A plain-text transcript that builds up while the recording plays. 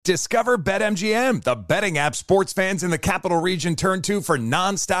Discover BetMGM, the betting app sports fans in the capital region turn to for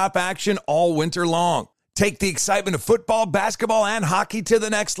nonstop action all winter long. Take the excitement of football, basketball, and hockey to the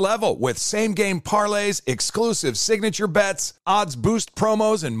next level with same-game parlays, exclusive signature bets, odds boost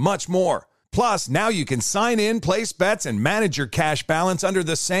promos, and much more. Plus, now you can sign in, place bets, and manage your cash balance under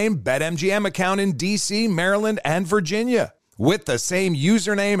the same BetMGM account in D.C., Maryland, and Virginia. With the same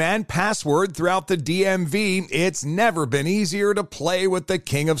username and password throughout the DMV, it's never been easier to play with the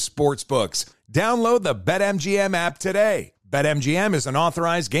king of sportsbooks. Download the BetMGM app today. BetMGM is an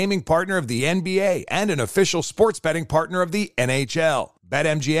authorized gaming partner of the NBA and an official sports betting partner of the NHL.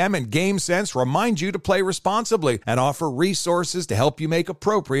 BetMGM and GameSense remind you to play responsibly and offer resources to help you make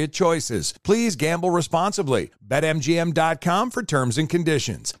appropriate choices. Please gamble responsibly. BetMGM.com for terms and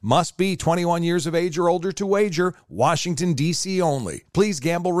conditions. Must be 21 years of age or older to wager. Washington, D.C. only. Please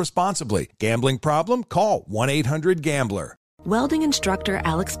gamble responsibly. Gambling problem? Call 1-800-GAMBLER. Welding instructor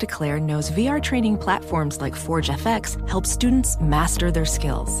Alex DeClaire knows VR training platforms like Forge FX help students master their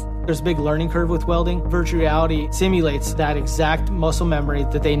skills. There's a big learning curve with welding. Virtual reality simulates that exact muscle memory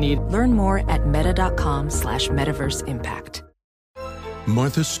that they need. Learn more at meta.com/metaverse impact.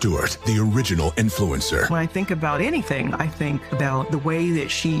 Martha Stewart, the original influencer. When I think about anything, I think about the way that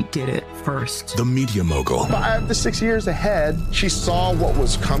she did it first. The media mogul. 5 to 6 years ahead, she saw what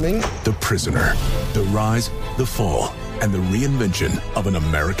was coming. The prisoner. The rise, the fall, and the reinvention of an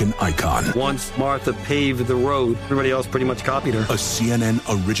American icon. Once Martha paved the road, everybody else pretty much copied her. A CNN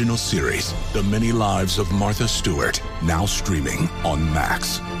original series, The Many Lives of Martha Stewart, now streaming on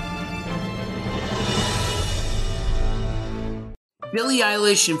Max. Billie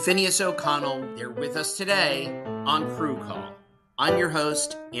Eilish and Phineas O'Connell, they're with us today on Crew Call. I'm your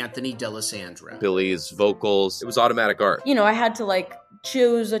host, Anthony D'Alessandro. Billie's vocals, it was automatic art. You know, I had to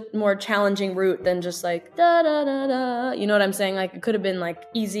choose a more challenging route than just da da da da. You know what I'm saying? It could have been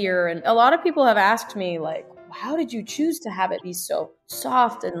easier. And a lot of people have asked me how did you choose to have it be so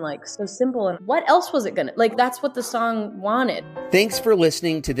soft and so simple? And what else was it gonna that's what the song wanted. Thanks for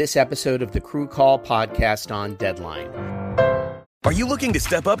listening to this episode of the Crew Call podcast on Deadline. Are you looking to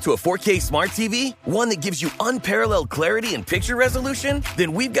step up to a 4K smart TV? One that gives you unparalleled clarity and picture resolution?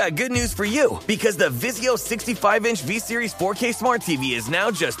 Then we've got good news for you, because the Vizio 65-inch V-Series 4K smart TV is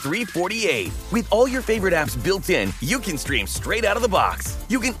now just $348. With all your favorite apps built in, you can stream straight out of the box.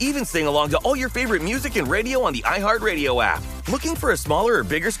 You can even sing along to all your favorite music and radio on the iHeartRadio app. Looking for a smaller or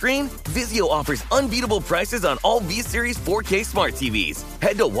bigger screen? Vizio offers unbeatable prices on all V-Series 4K smart TVs.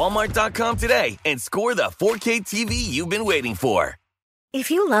 Head to Walmart.com today and score the 4K TV you've been waiting for. If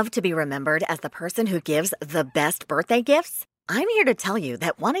you love to be remembered as the person who gives the best birthday gifts, I'm here to tell you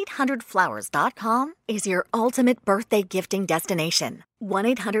that 1-800-Flowers.com is your ultimate birthday gifting destination.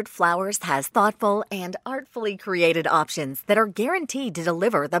 1-800-Flowers has thoughtful and artfully created options that are guaranteed to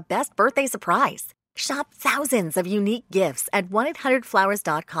deliver the best birthday surprise. Shop thousands of unique gifts at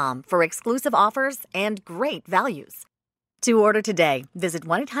 1-800-Flowers.com for exclusive offers and great values. To order today, visit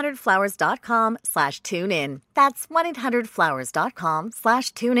 1-800-Flowers.com/tune-in. That's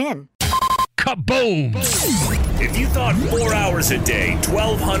 1-800-Flowers.com/tune-in. Kaboom! If you thought 4 hours a day,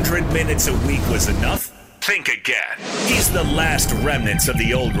 1,200 minutes a week was enough, think again. He's the last remnants of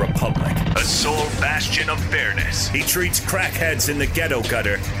the old republic, a sole bastion of fairness. He treats crackheads in the ghetto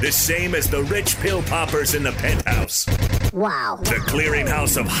gutter the same as the rich pill poppers in the penthouse. Wow. The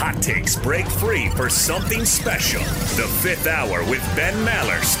clearinghouse of hot takes break free for something special. The Fifth Hour with Ben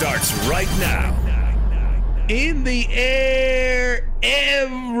Maller starts right now. In the air,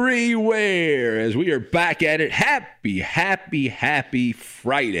 everywhere, as we are back at it. Happy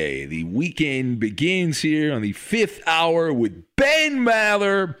Friday. The weekend begins here on the Fifth Hour with Ben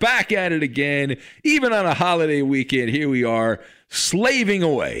Maller, back at it again. Even on a holiday weekend, here we are, slaving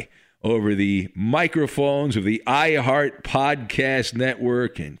away over the microphones of the iHeart Podcast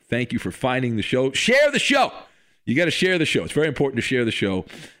Network. And thank you for finding the show. Share the show. You got to share the show. It's very important to share the show.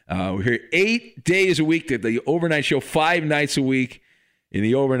 We're here 8 days a week, the overnight show, 5 nights a week in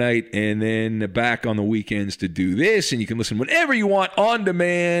the overnight, and then back on the weekends to do this. And you can listen whenever you want on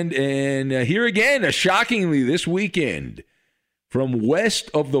demand. And here again, shockingly this weekend, from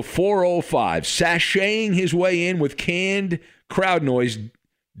west of the 405, sashaying his way in with canned crowd noise,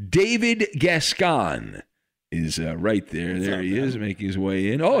 David Gascon is right there. There he is, making his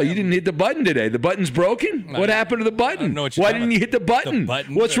way in. Oh, you didn't hit the button today. The button's broken? What happened to the button? Why didn't you hit the button?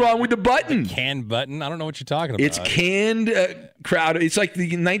 What's wrong with the button? The canned button? I don't know what you're talking about. It's canned crowd. It's like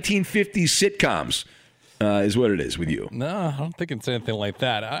the 1950s sitcoms. is what it is with you. No, I don't think it's anything like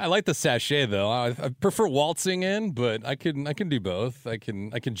that. I like the sachet though. I prefer waltzing in, but I can do both. I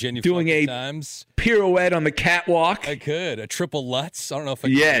can genuflect doing a times. Pirouette on the catwalk. I could a triple Lutz. I don't know if I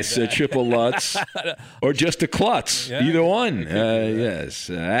can yes, do a that. triple Lutz or just a klutz. Yeah, either one. Yes,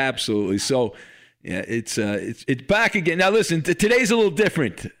 absolutely. So yeah, it's back again. Now listen, today's a little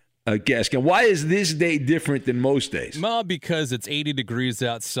different. Gaskin, why is this day different than most days? Well, because it's 80 degrees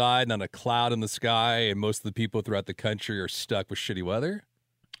outside, not a cloud in the sky, and most of the people throughout the country are stuck with shitty weather.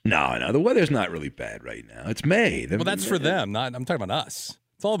 No, the weather's not really bad right now. It's May. Well, that's for them. I'm talking about us.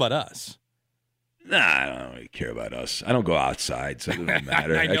 It's all about us. Nah, I don't really care about us. I don't go outside, so it doesn't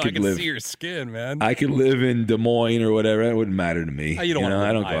matter. I can see your skin, man. I could live in Des Moines or whatever. It wouldn't matter to me. You don't want to live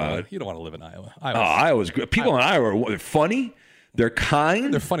I don't in go Iowa. out. You don't want to live in Iowa. Iowa's good. People in Iowa are funny. They're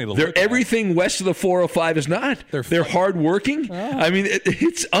kind. They're funny to They're look at. Everything west of the 405 is not. They're hardworking. Oh. I mean,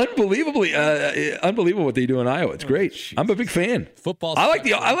 it's unbelievably unbelievable what they do in Iowa. It's great. Geez. I'm a big fan. Football. I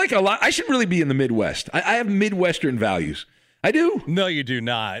like a lot. I should really be in the Midwest. I have Midwestern values. I do. No, you do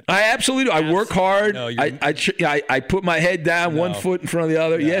not. I absolutely do. I work hard. No, I put my head down, one foot in front of the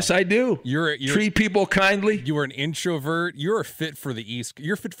other. No. Yes, I do. You're treat people kindly. You are an introvert. You're fit for the East.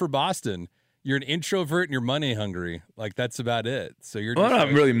 You're fit for Boston. You're an introvert and you're money hungry. Like, that's about it. So you're well,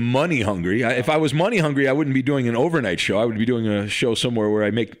 I'm really money hungry. If I was money hungry, I wouldn't be doing an overnight show. I would be doing a show somewhere where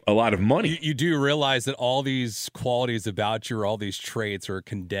I make a lot of money. You do realize that all these qualities about you, or all these traits, are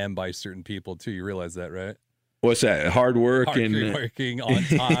condemned by certain people too. You realize that, right? What's that? Hard work and working on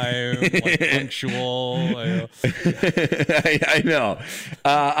time, like punctual. I know.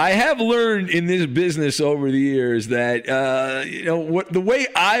 I have learned in this business over the years that the way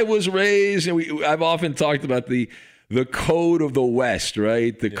I was raised, and I've often talked about the code of the West,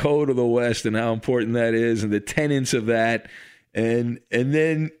 right? The code of the West and how important that is, and the tenets of that, and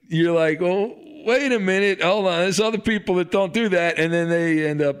then you're like, oh. Wait a minute, hold on. There's other people that don't do that, and then they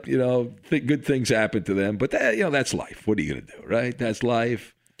end up, good things happen to them. But that's life. What are you going to do, right? That's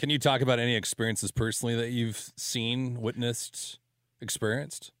life. Can you talk about any experiences personally that you've seen, witnessed,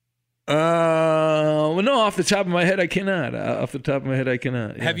 experienced? Well, no, off the top of my head, I cannot. Yeah.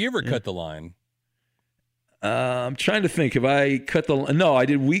 Have you ever cut the line? I'm trying to think. Have I cut the line? No, I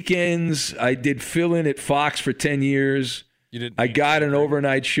did weekends. I did fill-in at Fox for 10 years. I got an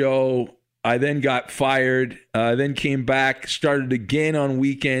overnight show. I then got fired, then came back, started again on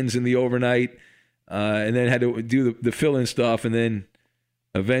weekends in the overnight, and then had to do the fill-in stuff, and then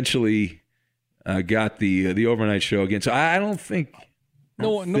eventually got the overnight show again. So I don't think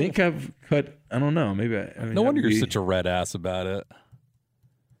I've cut. I don't know. Maybe no wonder you're such a red ass about it.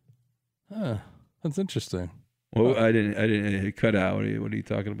 Huh, that's interesting. Well, I didn't cut out. What are you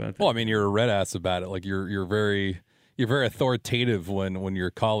talking about? Well, I mean, you're a red ass about it. Like you're very authoritative when your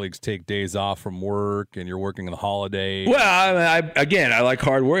colleagues take days off from work and you're working on the holiday. Well, I like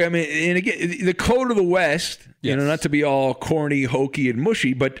hard work. I mean, and again, the code of the West, yes. Not to be all corny, hokey, and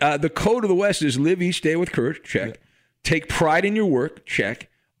mushy, but the code of the West is live each day with courage, check. Yeah. Take pride in your work,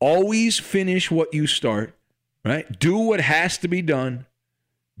 check. Always finish what you start, right? Do what has to be done.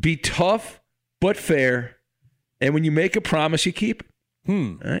 Be tough but fair. And when you make a promise, you keep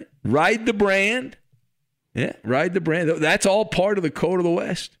it. Right? Ride the brand. Yeah, ride the brand. That's all part of the code of the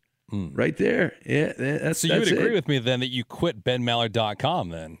West, right there. Yeah, so you would agree with me then that you quit BenMaller.com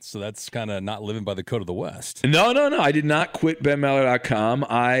then. So that's kind of not living by the code of the West. No. I did not quit BenMaller.com.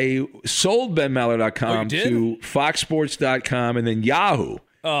 I sold BenMaller.com to FoxSports.com and then Yahoo.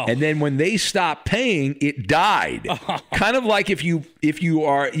 Oh. And then when they stopped paying, it died. Kind of like if you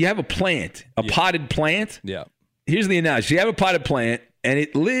have a plant, a potted plant. Yeah. Here's the analogy: you have a potted plant. And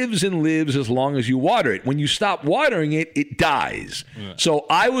it lives and lives as long as you water it. When you stop watering it, it dies. Yeah. So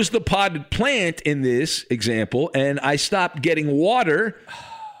I was the potted plant in this example, and I stopped getting water,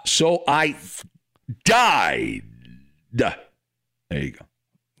 so I died. There you go.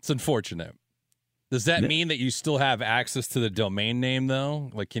 It's unfortunate. Does that mean that you still have access to the domain name,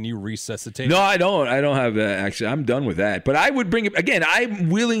 though? Like, can you resuscitate? No, I don't. I don't have access. I'm done with that. But I would bring it again. I'm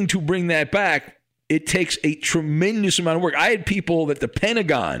willing to bring that back. It takes a tremendous amount of work. I had people at the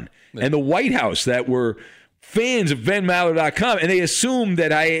Pentagon and the White House that were fans of BenMaller.com, and they assumed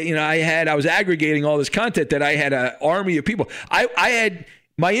that I was aggregating all this content, that I had an army of people. I had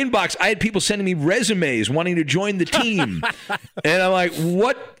my inbox. I had people sending me resumes wanting to join the team, and I'm like,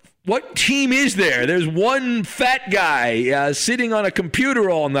 what team is there? There's one fat guy sitting on a computer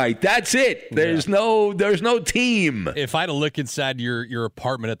all night. That's it. There's no team. If I had to look inside your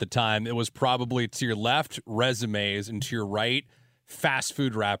apartment at the time, it was probably to your left, resumes, and to your right, fast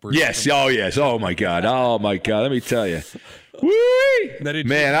food wrappers. Yes. Oh, yes. Oh, my God. Oh, my God. Let me tell you. Woo!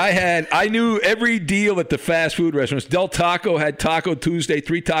 Man, I knew every deal at the fast food restaurants. Del Taco had Taco Tuesday,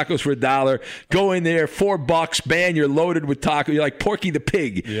 3 tacos for $1. Go in there, $4, man, you're loaded with taco. You're like Porky the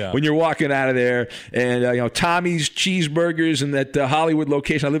Pig when you're walking out of there. And, Tommy's Cheeseburgers and that Hollywood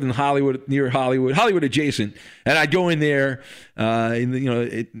location. I lived in Hollywood, near Hollywood adjacent. And I'd go in there,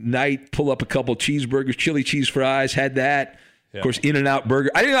 at night, pull up a couple cheeseburgers, chili cheese fries, had that. Yeah. Of course, In-N-Out Burger.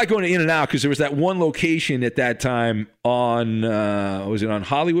 I didn't like going to In-N-Out because there was that one location at that time on, was it on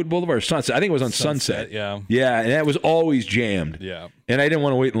Hollywood Boulevard or Sunset? I think it was on Sunset. Yeah. Yeah, and that was always jammed. Yeah. And I didn't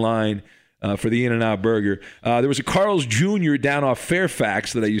want to wait in line for the In-N-Out Burger. There was a Carl's Jr. down off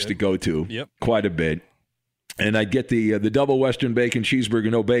Fairfax that I used to go to quite a bit. And I'd get the double Western bacon cheeseburger,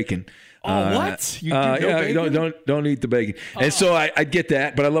 no bacon. Oh, what? You do no bacon? Don't eat the bacon. And so I'd get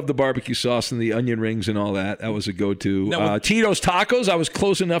that, but I love the barbecue sauce and the onion rings and all that. That was a go-to. Tito's Tacos, I was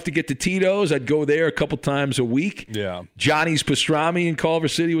close enough to get to Tito's. I'd go there a couple times a week. Yeah. Johnny's Pastrami in Culver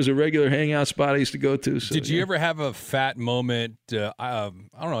City was a regular hangout spot I used to go to. So, Did you ever have a fat moment, I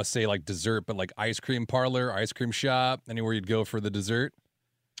don't know, say like dessert, but like ice cream parlor, ice cream shop, anywhere you'd go for the dessert?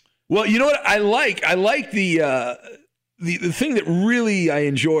 Well, you know what I like? I like the thing that really I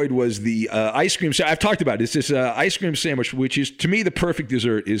enjoyed was the ice cream. I've talked about it. It's this ice cream sandwich, which is, to me, the perfect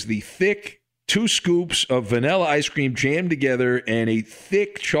dessert, is the thick 2 scoops of vanilla ice cream jammed together and a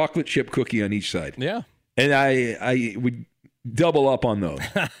thick chocolate chip cookie on each side. Yeah. And I would double up on those.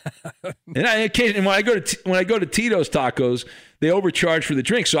 And occasionally when I go to Tito's Tacos, they overcharge for the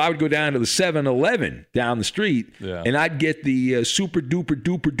drink, so I would go down to the 7-Eleven down the street, and I'd get the super duper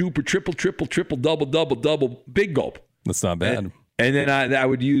duper duper triple double big gulp. That's not bad. And then I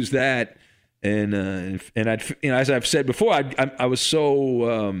would use that, and I'd, as I've said before, I was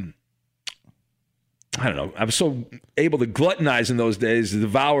so I don't know, I was so able to gluttonize in those days,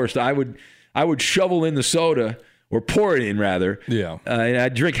 devour. So I would shovel in the soda. Or pour it in, rather. Yeah. And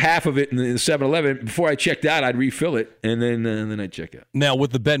I'd drink half of it in the 7-Eleven. Before I checked out, I'd refill it, and then I'd check out. Now,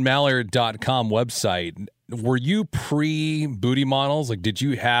 with the benmaller.com website, were you pre-booty models? Like, did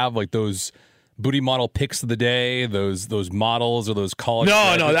you have, like, those booty model picks of the day, those models or those college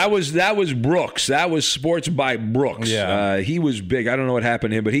graduates? No, that was Brooks. That was Sports by Brooks. Yeah. He was big. I don't know what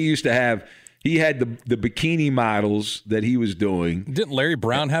happened to him, but he had the bikini models that he was doing. Didn't Larry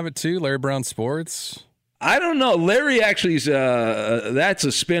Brown have it, too? Larry Brown Sports? I don't know. Larry actually is that's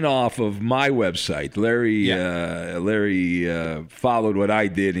a spin-off of my website. Larry followed what I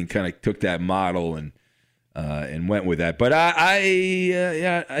did and kind of took that model and went with that. But I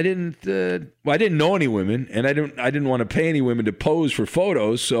didn't know any women, and I didn't want to pay any women to pose for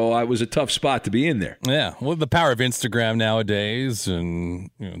photos, so I was a tough spot to be in there. Yeah, well, the power of Instagram nowadays,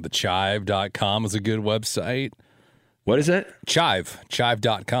 and the Chive.com is a good website. What is that?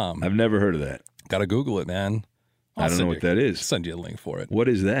 Chive.com. I've never heard of that. Got to Google it, man. I don't know what that is. I'll send you a link for it. What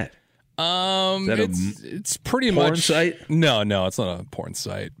is that? It's pretty porn much site? No, it's not a porn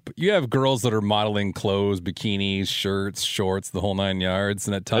site. But you have girls that are modeling clothes, bikinis, shirts, shorts, the whole 9 yards.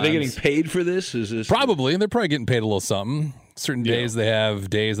 And at times, are they getting paid for this? Is this probably? They're probably getting paid a little something. Certain days they have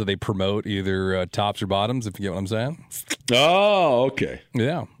days that they promote either tops or bottoms. If you get what I'm saying. Oh, okay.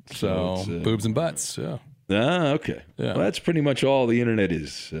 Yeah. So boobs and butts. Yeah. Okay. Yeah. Well, that's pretty much all the internet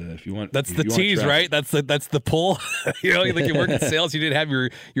is. If you want, that's the tease, right? That's the pull. Like you work in sales, you need to have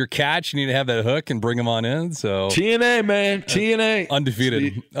your catch, you need to have that hook and bring them on in. So TNA, man, TNA,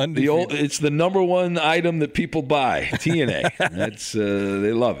 undefeated. It's the number one item that people buy. TNA. That's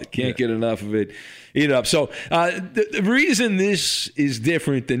they love it. Can't get enough of it. Eat it up. So the reason this is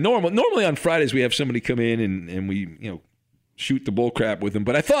different than normal. Normally on Fridays we have somebody come in and we shoot the bull crap with them.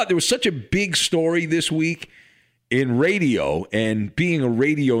 But I thought there was such a big story this week in radio, and being a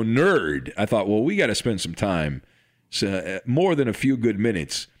radio nerd, I thought, well, we got to spend some time, more than a few good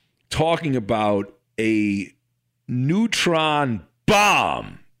minutes, talking about a neutron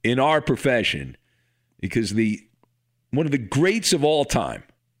bomb in our profession, because one of the greats of all time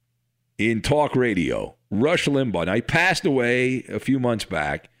in talk radio, Rush Limbaugh. Now, he passed away a few months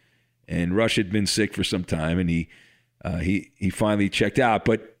back, and Rush had been sick for some time, and he finally checked out.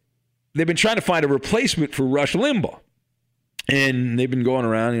 But they've been trying to find a replacement for Rush Limbaugh. And they've been going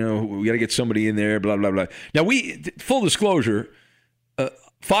around, we got to get somebody in there, blah, blah, blah. Now, full disclosure,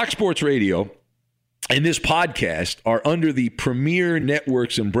 Fox Sports Radio and this podcast are under the Premier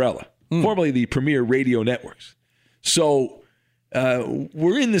Networks umbrella, formerly the Premier Radio Networks. So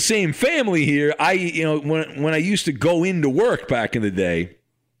we're in the same family here. When I used to go into work back in the day,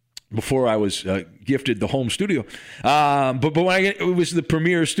 before I was gifted the home studio. But when it was the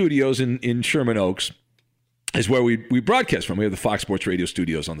Premier Studios in Sherman Oaks, is where we broadcast from. We have the Fox Sports Radio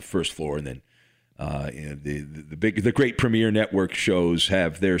studios on the first floor, and then the great Premier Network shows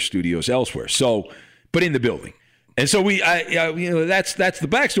have their studios elsewhere. So, but in the building. And so that's the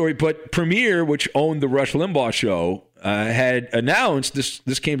backstory. But Premier, which owned the Rush Limbaugh show, had announced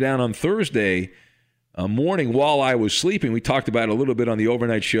this came down on Thursday morning while I was sleeping. We talked about it a little bit on the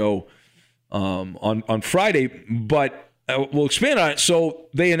overnight show on Friday, but we'll expand on it. So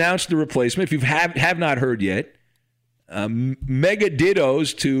they announced the replacement. If you have not heard yet, mega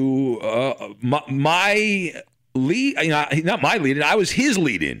dittos to my lead. Not my lead-in. I was his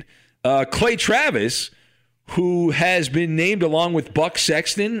lead-in. Clay Travis, who has been named along with Buck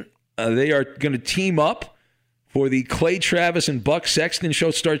Sexton. They are going to team up for the Clay Travis and Buck Sexton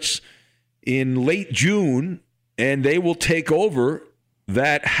show. Starts in late June, and they will take over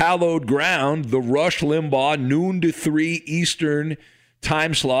that hallowed ground, the Rush Limbaugh noon to 3 Eastern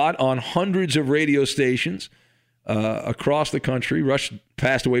time slot on hundreds of radio stations across the country. Rush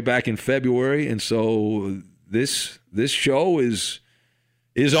passed away back in February, and so this show is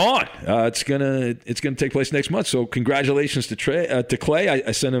on. It's gonna take place next month. So congratulations to Clay.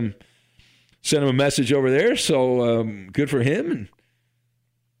 I sent him a message over there. So good for him. And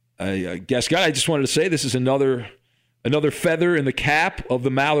I guess, God, I just wanted to say this is another feather in the cap of the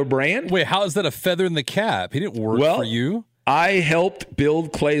Maller brand. Wait, how is that a feather in the cap? He didn't work for you. I helped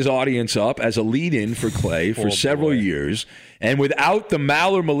build Clay's audience up as a lead-in for Clay for several years, and without the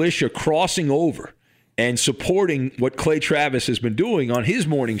Maller militia crossing over and supporting what Clay Travis has been doing on his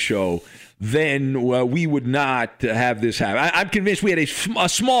morning show, then we would not have this happen. I'm convinced we had a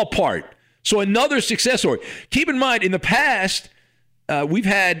small part. So another success story. Keep in mind, in the past, we've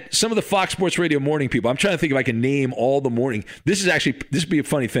had some of the Fox Sports Radio morning people. I'm trying to think if I can name all the morning. This would be a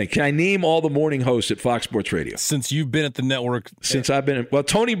funny thing. Can I name all the morning hosts at Fox Sports Radio? Since you've been at the network. Since I've been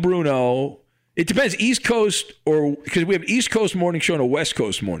Tony Bruno. It depends, East Coast, or because we have East Coast morning show and a West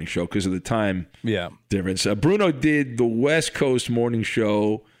Coast morning show because of the time difference. Bruno did the West Coast morning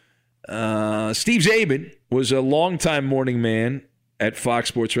show. Steve Zabin was a longtime morning man at Fox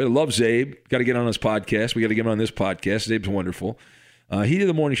Sports Radio. Love Zabe. Got to get on his podcast. We got to get him on this podcast. Zabe's wonderful. He did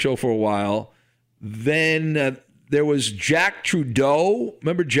the morning show for a while. Then there was Jack Trudeau.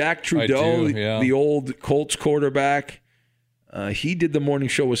 Remember Jack Trudeau, the old Colts quarterback? He did the morning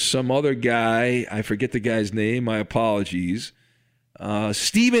show with some other guy. I forget the guy's name. My apologies.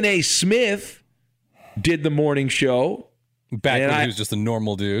 Stephen A. Smith did the morning show. Back when he was just a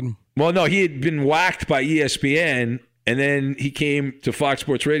normal dude. Well, no, he had been whacked by ESPN, and then he came to Fox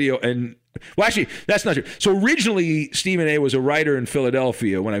Sports Radio. And well, actually, that's not true. So originally, Stephen A. was a writer in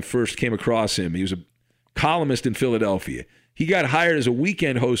Philadelphia when I first came across him. He was a columnist in Philadelphia. He got hired as a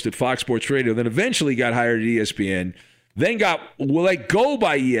weekend host at Fox Sports Radio, then eventually got hired at ESPN. Then got let go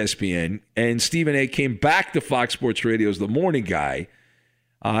by ESPN, and Stephen A. came back to Fox Sports Radio as the morning guy,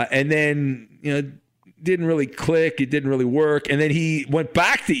 and then didn't really click. It didn't really work, and then he went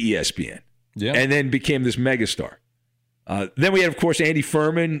back to ESPN, and then became this megastar. Then we had, of course, Andy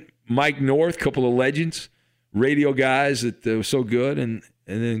Furman, Mike North, couple of legends, radio guys that were so good, and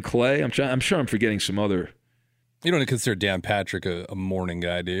then Clay. I'm sure I'm forgetting some other. You don't consider Dan Patrick a morning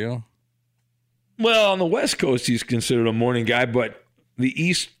guy, do you? Well, on the West Coast, he's considered a morning guy, but the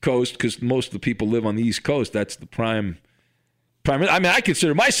East Coast, because most of the people live on the East Coast, that's the prime. I mean, I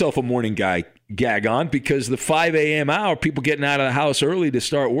consider myself a morning guy, gag on, because the 5 a.m. hour, people getting out of the house early to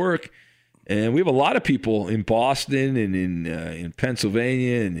start work, and we have a lot of people in Boston and in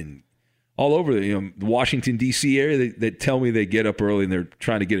Pennsylvania and in all over the Washington, D.C. area that tell me they get up early and they're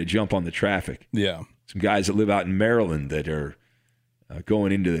trying to get a jump on the traffic. Yeah. Some guys that live out in Maryland that are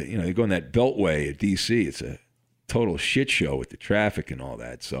going into they go in that beltway at D.C. It's a total shit show with the traffic and all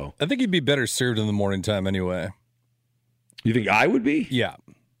that. So I think you'd be better served in the morning time anyway. You think I would be? Yeah.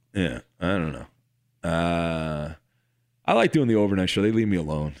 Yeah. I don't know. I like doing the overnight show. They leave me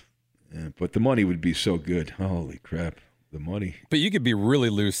alone. Yeah, but the money would be so good. Holy crap, the money. But you could be really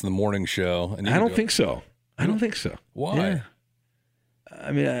loose in the morning show. And I don't think so. I don't think so. Why? Yeah.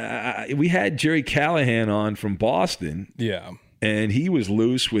 I mean, we had Jerry Callahan on from Boston. Yeah. And he was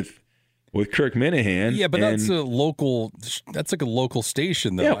loose with Kirk Minahan. Yeah, but that's like a local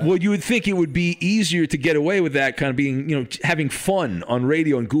station, though. Yeah, well, you would think it would be easier to get away with that kind of being, having fun on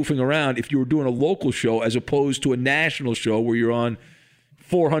radio and goofing around if you were doing a local show as opposed to a national show where you're on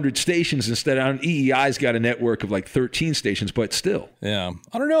 400 stations instead. EEI's got a network of like 13 stations, but still. Yeah.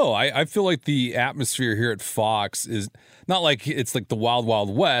 I don't know. I feel like the atmosphere here at Fox is not like it's like the Wild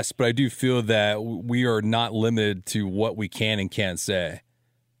Wild West, but I do feel that we are not limited to what we can and can't say.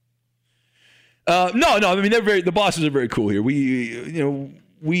 No. I mean, the bosses are very cool here.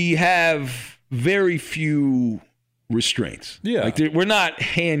 We have very few restraints. Yeah. Like we're not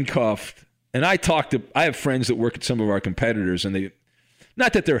handcuffed. And I have friends that work at some of our competitors, and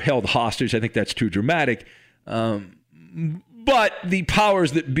not that they're held hostage. I think that's too dramatic. But the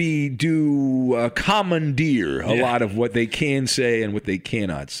powers that be do commandeer a lot of what they can say and what they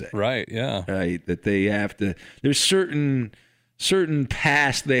cannot say. Right, yeah. Right, that they have to, there's certain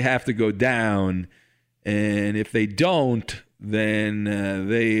paths they have to go down, and if they don't, then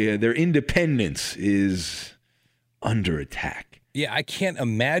their independence is under attack. Yeah, I can't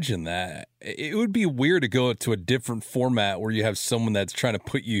imagine that. It would be weird to go to a different format where you have someone that's trying to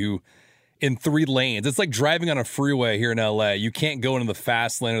put you in 3 lanes. It's like driving on a freeway here in LA. You can't go into the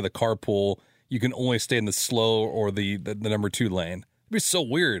fast lane or the carpool. You can only stay in the slow or the number 2 lane. It'd be so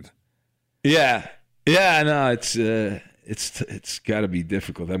weird. Yeah. Yeah, no, it's got to be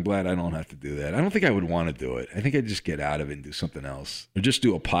difficult. I'm glad I don't have to do that. I don't think I would want to do it. I think I'd just get out of it and do something else. Or just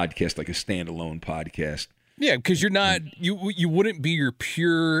do a podcast, like a standalone podcast. Yeah, because you're not, you wouldn't be your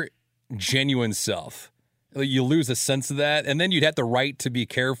pure, genuine self. You lose a sense of that, and then you'd have the right to be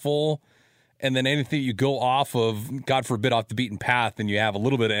careful. And then anything you go off of, God forbid, off the beaten path, and you have a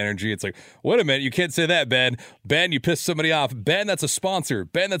little bit of energy, it's like, wait a minute, you can't say that, Ben. Ben, you pissed somebody off. Ben, that's a sponsor.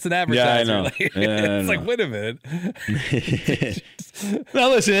 Ben, that's an advertiser. Yeah, I know. It's like, wait a minute. Now,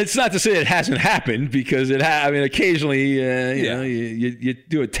 listen, it's not to say it hasn't happened, because occasionally, you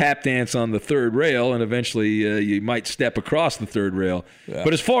do a tap dance on the third rail, and eventually you might step across the third rail. Yeah.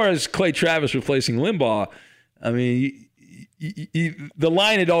 But as far as Clay Travis replacing Limbaugh, I mean, the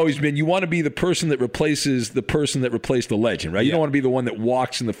line had always been, you want to be the person that replaces the person that replaced the legend, right? You don't want to be the one that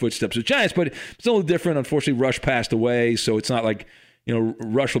walks in the footsteps of Giants, but it's a little different. Unfortunately, Rush passed away, so it's not like,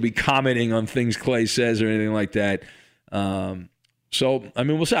 Rush will be commenting on things Clay says or anything like that. So, I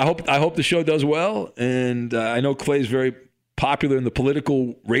mean, we'll see. I hope the show does well, and I know Clay's very popular in the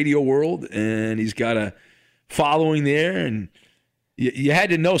political radio world, and he's got a following there, and you had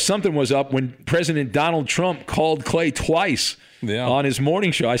to know something was up when President Donald Trump called Clay twice on his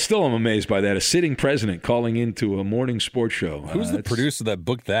morning show. I still am amazed by that. A sitting president calling into a morning sports show. Who's the producer that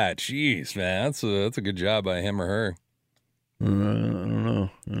booked that? Jeez, man, that's a good job by him or her. I don't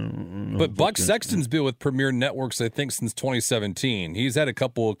know. But Buck Sexton's been with Premier Networks, I think, since 2017. He's had a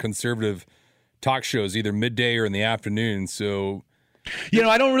couple of conservative talk shows, either midday or in the afternoon. So,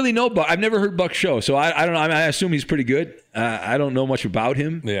 I don't really know Buck. I've never heard Buck's show, so I don't know. I assume he's pretty good. I don't know much about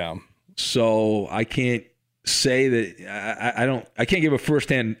him. Yeah. So I can't say that. I can't give a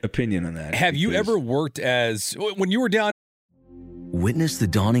firsthand opinion on that. Have you ever worked when you were down? Witness the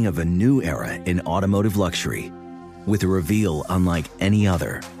dawning of a new era in automotive luxury, with a reveal unlike any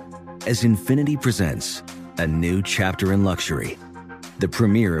other, as Infiniti presents a new chapter in luxury, the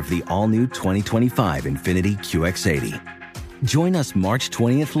premiere of the all-new 2025 Infiniti QX80. Join us March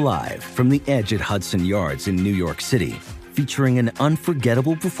 20th live from the Edge at Hudson Yards in New York City, featuring an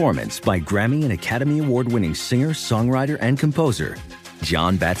unforgettable performance by Grammy and Academy Award-winning singer, songwriter, and composer,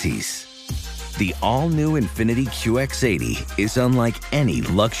 Jon Batiste. The all-new Infiniti QX80 is unlike any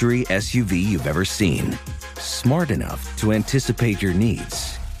luxury SUV you've ever seen. Smart enough to anticipate your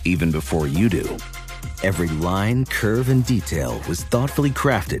needs, even before you do. Every line, curve, and detail was thoughtfully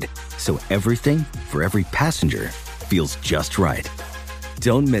crafted, so everything for every passenger feels just right.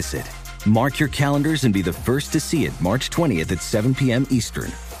 Don't miss it. Mark your calendars and be the first to see it March 20th at 7 p.m.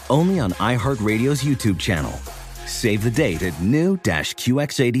 Eastern, only on iHeartRadio's YouTube channel. Save the date at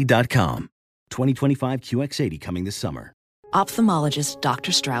new-QX80.com. 2025 QX80 coming this summer. Ophthalmologist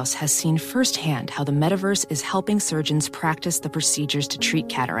Dr. Strauss has seen firsthand how the metaverse is helping surgeons practice the procedures to treat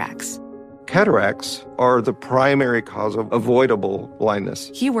cataracts. Cataracts are the primary cause of avoidable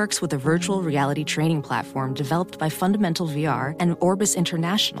blindness. He works with a virtual reality training platform developed by Fundamental VR and Orbis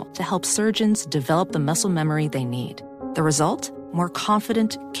International to help surgeons develop the muscle memory they need. The result? More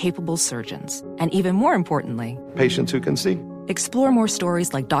confident, capable surgeons. And even more importantly, patients who can see. Explore more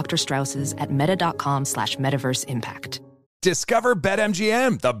stories like Dr. Strauss's at meta.com/metaverse impact. Discover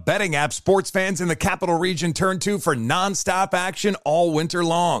BetMGM, the betting app sports fans in the capital region turn to for nonstop action all winter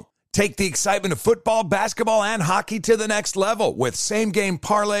long. Take the excitement of football, basketball, and hockey to the next level with same-game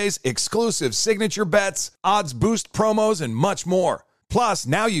parlays, exclusive signature bets, odds boost promos, and much more. Plus,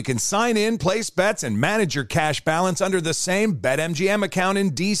 now you can sign in, place bets, and manage your cash balance under the same BetMGM account in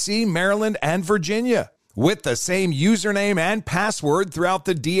D.C., Maryland, and Virginia. With the same username and password throughout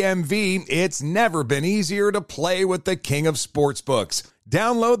the DMV, it's never been easier to play with the king of sportsbooks.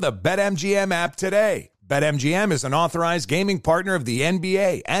 Download the BetMGM app today. BetMGM is an authorized gaming partner of the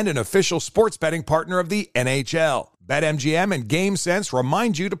NBA and an official sports betting partner of the NHL. BetMGM and GameSense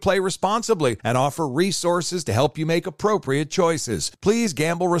remind you to play responsibly and offer resources to help you make appropriate choices. Please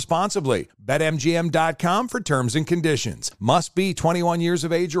gamble responsibly. BetMGM.com for terms and conditions. Must be 21 years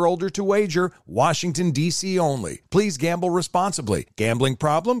of age or older to wager. Washington, D.C. only. Please gamble responsibly. Gambling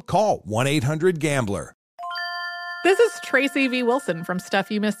problem? Call 1-800-GAMBLER. This is Tracy V. Wilson from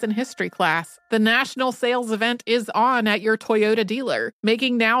Stuff You Missed in History class. The national sales event is on at your Toyota dealer,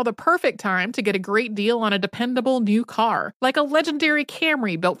 making now the perfect time to get a great deal on a dependable new car. Like a legendary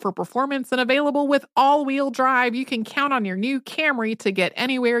Camry built for performance and available with all-wheel drive, you can count on your new Camry to get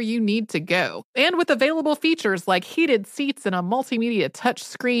anywhere you need to go. And with available features like heated seats and a multimedia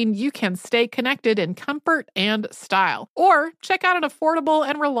touchscreen, you can stay connected in comfort and style. Or check out an affordable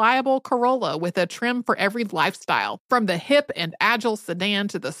and reliable Corolla with a trim for every lifestyle. From the hip and agile sedan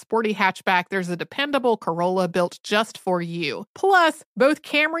to the sporty hatchback, there's a dependable Corolla built just for you. Plus, both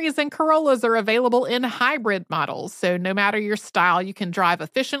Camrys and Corollas are available in hybrid models, so no matter your style, you can drive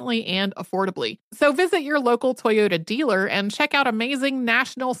efficiently and affordably. So visit your local Toyota dealer and check out amazing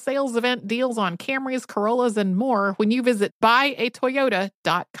national sales event deals on Camrys, Corollas, and more when you visit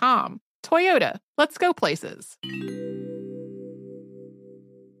buyatoyota.com. Toyota, let's go places.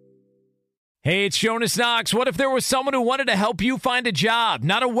 Hey, it's Jonas Knox. What if there was someone who wanted to help you find a job?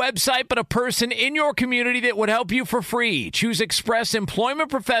 Not a website, but a person in your community that would help you for free. Choose Express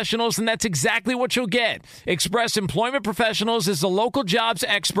Employment Professionals, and that's exactly what you'll get. Express Employment Professionals is the local jobs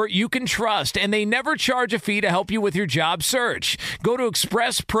expert you can trust, and they never charge a fee to help you with your job search. Go to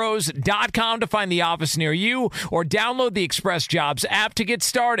expresspros.com to find the office near you, or download the Express Jobs app to get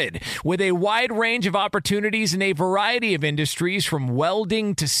started. With a wide range of opportunities in a variety of industries, from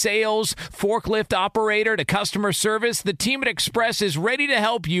welding to sales, forklift operator to customer service, the team at Express is ready to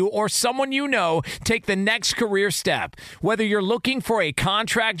help you or someone you know take the next career step. Whether you're looking for a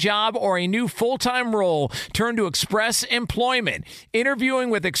contract job or a new full-time role, turn to Express Employment. Interviewing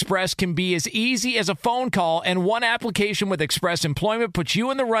with Express can be as easy as a phone call, and one application with Express Employment puts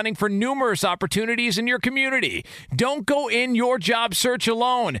you in the running for numerous opportunities in your community. Don't go in your job search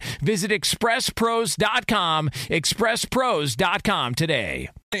alone. Visit expresspros.com, expresspros.com today.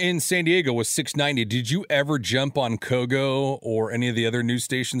 In San Diego was 690. Did you ever jump on Kogo or any of the other news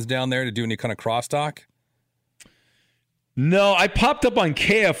stations down there to do any kind of crosstalk? No, I popped up on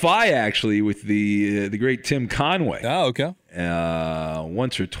KFI actually with the great Tim Conway. Oh, okay.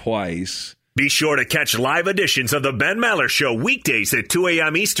 Once or twice. Be sure to catch live editions of The Ben Maller Show weekdays at 2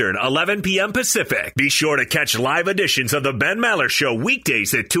 a.m. Eastern, 11 p.m. Pacific. Be sure to catch live editions of The Ben Maller Show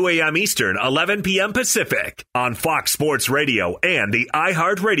weekdays at 2 a.m. Eastern, 11 p.m. Pacific on Fox Sports Radio and the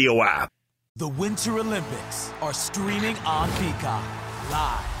iHeartRadio app. The Winter Olympics are streaming on Peacock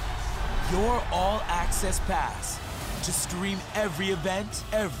live. Your all-access pass to stream every event,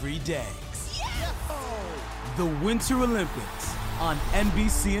 every day. The Winter Olympics on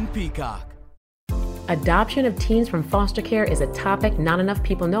NBC and Peacock. Adoption of teens from foster care is a topic not enough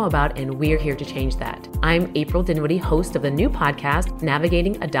people know about, and we're here to change that. I'm April Dinwiddie, host of the new podcast,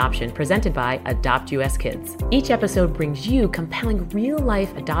 Navigating Adoption, presented by Adopt US Kids. Each episode brings you compelling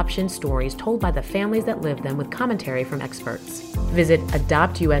real-life adoption stories told by the families that live them with commentary from experts. Visit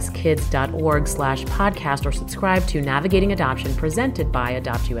adoptuskids.org/podcast or subscribe to Navigating Adoption, presented by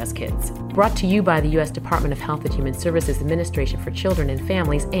Adopt US Kids. Brought to you by the U.S. Department of Health and Human Services Administration for Children and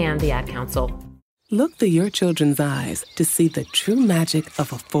Families and the Ad Council. Look through your children's eyes to see the true magic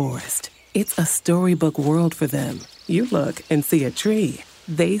of a forest. It's a storybook world for them. You look and see a tree.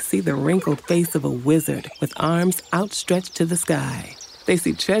 They see the wrinkled face of a wizard with arms outstretched to the sky. They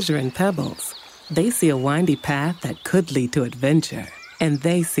see treasure in pebbles. They see a windy path that could lead to adventure. And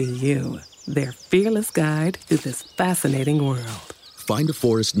they see you, their fearless guide through this fascinating world. Find a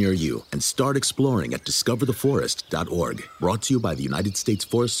forest near you and start exploring at discovertheforest.org. Brought to you by the United States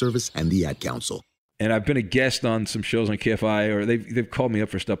Forest Service and the Ad Council. And I've been a guest on some shows on KFI, or they've called me up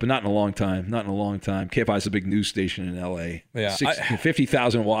for stuff, but not in a long time. KFI is a big news station in L.A. Yeah,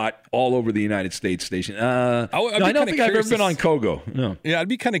 50,000 watt, all over the United States station. I don't think I've ever been on Kogo. No. Yeah, I'd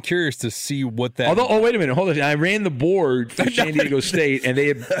be kind of curious to see what that. Although, wait a minute, hold on. I ran the board for San Diego State, and they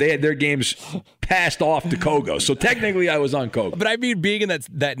had their games passed off to Kogo. So technically, I was on Kogo. But I mean, being in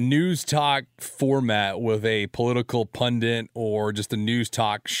that news talk format with a political pundit or just a news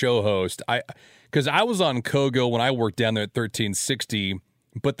talk show host, because I was on Kogo when I worked down there at 1360,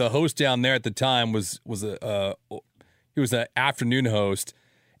 but the host down there at the time was an afternoon host,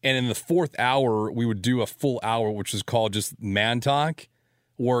 and in the fourth hour we would do a full hour, which was called just Man Talk,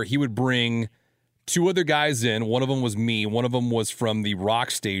 where he would bring two other guys in. One of them was me, one of them was from the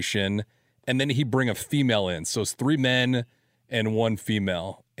rock station, and then he'd bring a female in. So it's 3 men and 1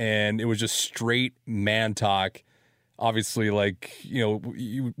 female, and it was just straight man talk. obviously, like, you know,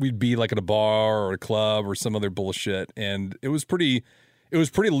 we'd be like at a bar or a club or some other bullshit, and it was pretty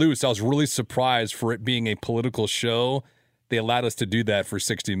loose. I was really surprised for it being a political show. They allowed us to do that for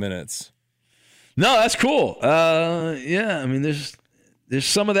 60 minutes. No, that's cool. Yeah, I mean, there's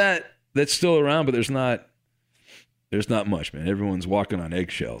some of that's still around, but there's not much, man. Everyone's walking on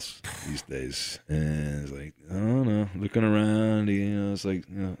eggshells these days, and it's like, I don't know, looking around, you know, it's like,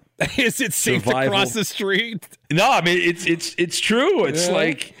 you know, is it safe to cross the street? No, I mean it's true. It's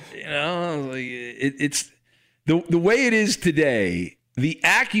like, you know, like it's the way it is today. The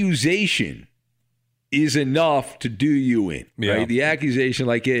accusation is enough to do you in, right? The accusation,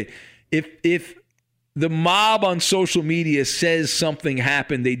 like if the mob on social media says something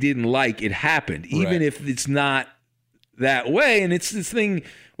happened they didn't like, it happened, even if it's not that way. And it's this thing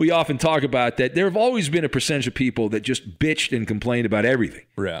we often talk about, that there have always been a percentage of people that just bitched and complained about everything.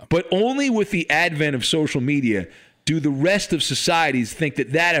 Yeah. But only with the advent of social media do the rest of societies think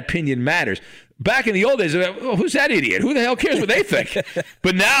that opinion matters. Back in the old days, oh, who's that idiot? Who the hell cares what they think?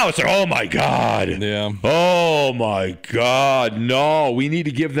 But now it's like, oh, my God. Yeah. Oh, my God. No, we need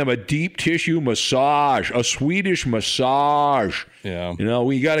to give them a deep tissue massage, a Swedish massage. Yeah. You know,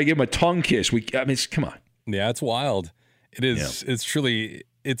 we got to give them a tongue kiss. Come on. Yeah, it's wild. It is. Yeah.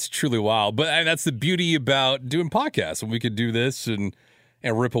 It's truly wild. But that's the beauty about doing podcasts. And we could do this and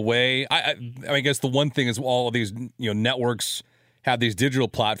rip away. I guess the one thing is all of these, you know, networks have these digital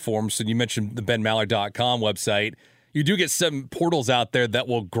platforms. And you mentioned the benmaller.com website. You do get some portals out there that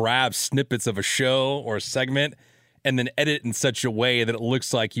will grab snippets of a show or a segment and then edit in such a way that it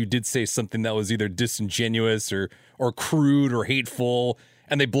looks like you did say something that was either disingenuous or crude or hateful,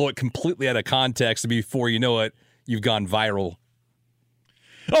 and they blow it completely out of context, and before you know it, you've gone viral.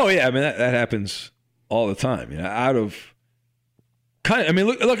 Oh, yeah. I mean, that happens all the time. You know,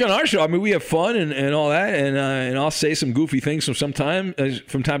 look on our show. I mean, we have fun and all that, and I'll say some goofy things from time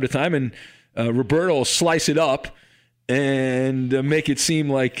to time, and Roberto will slice it up and make it seem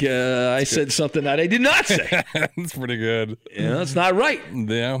like I said something that I did not say. That's pretty good. You know, it's not right.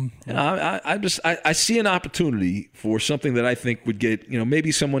 Yeah. You know, I see an opportunity for something that I think would get, you know,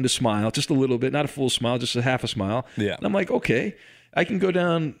 maybe someone to smile just a little bit, not a full smile, just a half a smile. Yeah. And I'm like, okay, I can go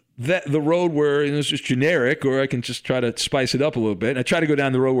down the road where it's just generic, or I can just try to spice it up a little bit. And I try to go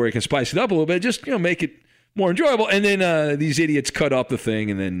down the road where I can spice it up a little bit, just, you know, make it more enjoyable. And then these idiots cut up the thing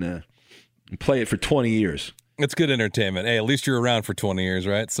and then play it for 20 years. It's good entertainment. Hey, at least you're around for 20 years,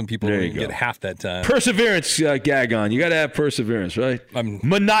 right? Some people don't get half that time. Perseverance, Gagon. You got to have perseverance, right?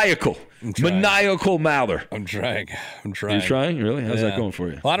 Maniacal Maller. I'm trying. You're trying? Really? How's that going for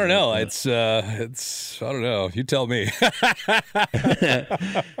you? Well, I don't know. It's I don't know. You tell me.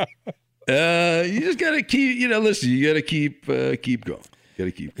 You just got to keep, you know, listen, you got to keep going.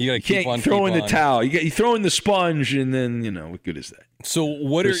 You can't on throw in the towel. You throw in the sponge, and then, you know, what good is that? So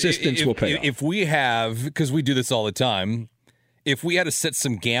what persistence will pay off. If we have, because we do this all the time, if we had to set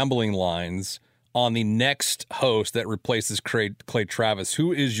some gambling lines on the next host that replaces Clay Travis,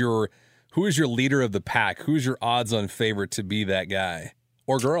 who is your leader of the pack? Who's your odds-on favorite to be that guy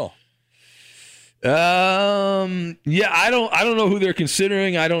or girl? Yeah, I don't know who they're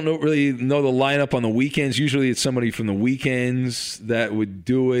considering. I don't really know the lineup on the weekends. Usually it's somebody from the weekends that would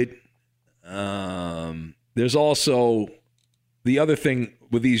do it. There's also the other thing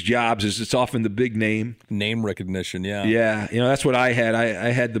with these jobs is it's often the big name recognition. Yeah. Yeah. You know, that's what I had.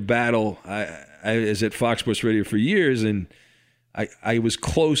 I had the battle. I was at Fox Sports Radio for years, and I was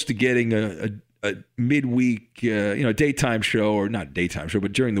close to getting a midweek, daytime show, or not daytime show,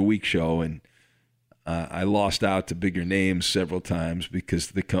 but during the week show. And I lost out to bigger names several times because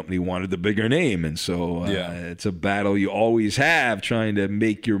the company wanted the bigger name. And so it's a battle you always have trying to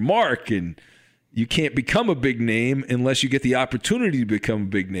make your mark. And you can't become a big name unless you get the opportunity to become a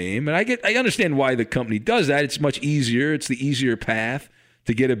big name. And I understand why the company does that. It's much easier. It's the easier path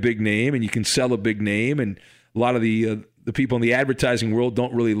to get a big name, and you can sell a big name. And a lot of the people in the advertising world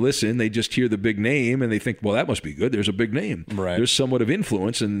don't really listen. They just hear the big name and they think, well, that must be good. There's a big name. Right. There's somewhat of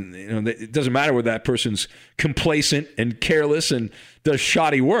influence, and it doesn't matter whether that person's complacent and careless and does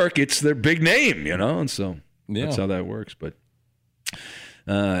shoddy work. It's their big name, and so that's how that works. But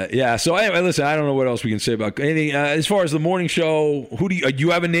So anyway, listen, I don't know what else we can say about anything. As far as the morning show, who do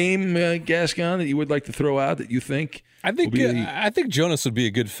you have a name, Gascon, that you would like to throw out that you think? I think Jonas would be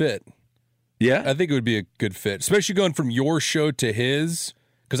a good fit. Yeah? I think it would be a good fit, especially going from your show to his,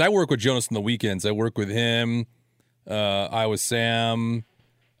 because I work with Jonas on the weekends. I work with him, Iowa Sam,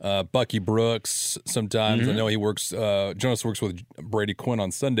 Bucky Brooks sometimes. I know he works, Jonas works with Brady Quinn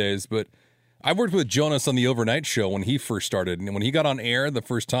on Sundays, but I worked with Jonas on the overnight show when he first started. And when he got on air the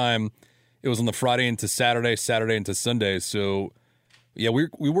first time, it was on the Friday into Saturday, Saturday into Sunday. So yeah,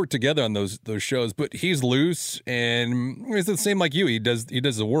 we work together on those shows. But he's loose, and it's the same like you. He does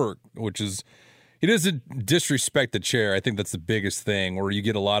the work, which is he doesn't disrespect the chair. I think that's the biggest thing. Where you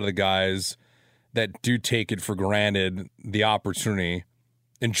get a lot of the guys that do take it for granted, the opportunity,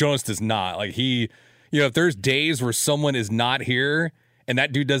 and Jonas does not. Like if there's days where someone is not here and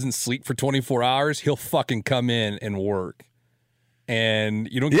that dude doesn't sleep for 24 hours, he'll fucking come in and work. And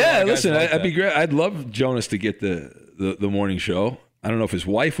you don't get Yeah, listen, I'd be great. I'd love Jonas to get the morning show. I don't know if his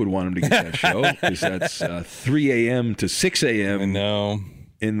wife would want him to get that show because that's 3 a.m. to 6 a.m.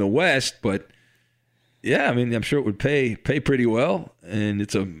 in the West. But yeah, I mean, I'm sure it would pay pretty well, and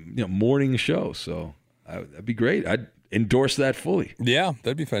it's a morning show, so that'd be great. I'd endorse that fully. Yeah,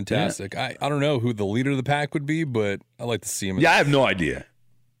 that'd be fantastic. Yeah. I don't know who the leader of the pack would be, but I'd like to see him. Yeah, I have no idea.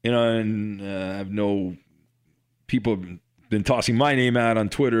 And I have no people have been tossing my name out on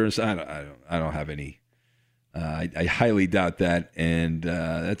Twitter, and so I don't have any. I highly doubt that, and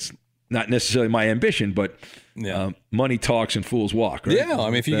that's not necessarily my ambition, but money talks and fools walk. Right? Yeah, I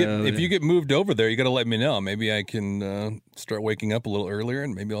mean, if you get moved over there, you got to let me know. Maybe I can start waking up a little earlier,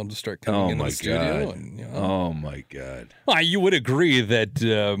 and maybe I'll just start coming into the studio. And, Oh my God! Well, you would agree that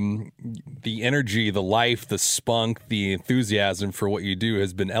the energy, the life, the spunk, the enthusiasm for what you do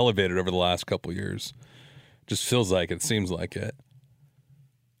has been elevated over the last couple of years. Just feels like it. Seems like it.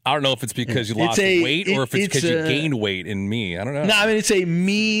 I don't know if it's because you lost weight or if it's because you gained weight in me. I don't know. No, I mean, it's a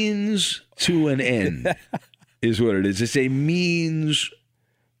means to an end is what it is. It's a means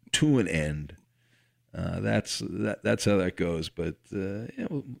to an end. That's how that goes. But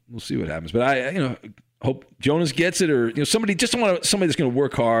we'll see what happens. But I hope Jonas gets it, or somebody that's going to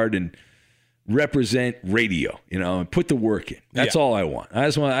work hard and represent radio, and put the work in. That's all I want.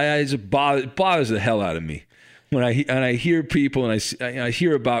 It bothers the hell out of me. When I hear people and I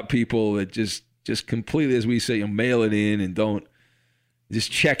hear about people that just completely, as we say, mail it in and don't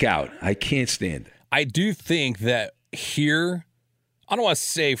just check out. I can't stand it. I do think that here, I don't want to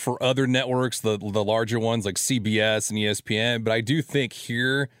say for other networks, the larger ones like CBS and ESPN, but I do think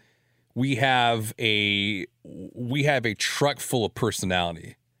here we have a truck full of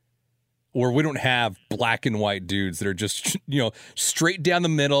personality. Or we don't have black and white dudes that are just, straight down the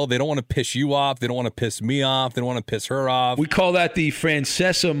middle. They don't want to piss you off. They don't want to piss me off. They don't want to piss her off. We call that the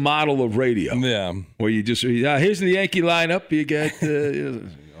Francesa model of radio. Yeah. Where you just, here's the Yankee lineup. You get, oh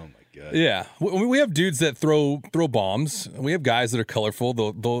my God. Yeah. We have dudes that throw bombs. We have guys that are colorful.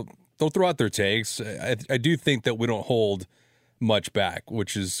 They'll throw out their takes. I do think that we don't hold much back,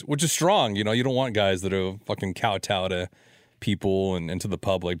 which is strong. You don't want guys that are fucking kowtow to people and to the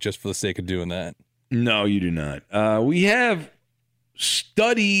public just for the sake of doing that. No, you do not. We have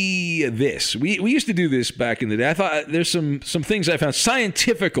study this. We used to do this back in the day. I thought there's some things I found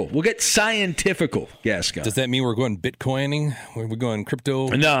scientifical. We'll get scientifical, Gascon. Does that mean we're going Bitcoining? We're going crypto?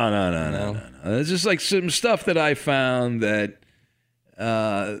 No. It's just like some stuff that I found that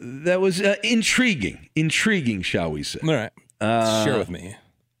was intriguing, shall we say. All right. Share with me.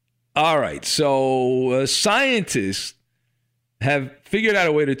 All right. So scientists have figured out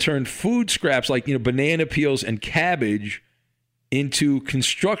a way to turn food scraps like banana peels and cabbage into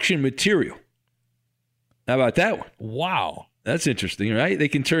construction material. How about that one? Wow. That's interesting, right? They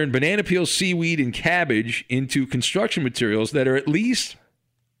can turn banana peels, seaweed, and cabbage into construction materials that are at least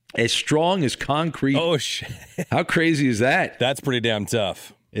as strong as concrete. Oh, shit. How crazy is that? That's pretty damn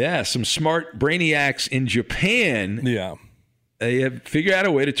tough. Yeah, some smart brainiacs in Japan. Yeah. They have figured out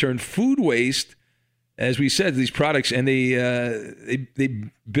a way to turn food waste, as we said, these products, and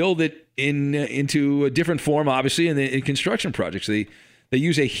they build it into a different form, obviously, in construction projects. They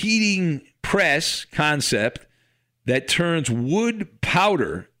use a heating press concept that turns wood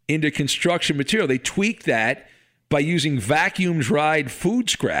powder into construction material. They tweak that by using vacuum-dried food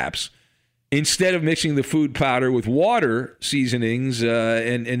scraps instead of mixing the food powder with water seasonings,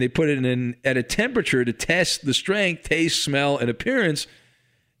 and they put it at a temperature to test the strength, taste, smell, and appearance.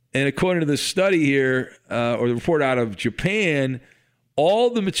 And according to the study here, or the report out of Japan, all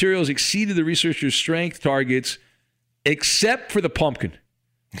the materials exceeded the researchers' strength targets except for the pumpkin.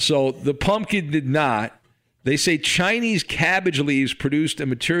 So the pumpkin did not. They say Chinese cabbage leaves produced a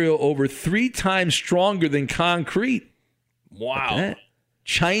material over 3 times stronger than concrete. Wow.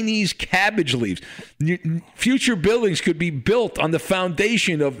 Chinese cabbage leaves. Future buildings could be built on the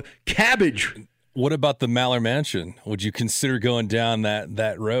foundation of cabbage. What about the Maller Mansion? Would you consider going down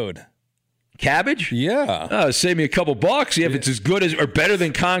that road? Cabbage? Yeah. Save me a couple bucks. Yeah, if it's as good as or better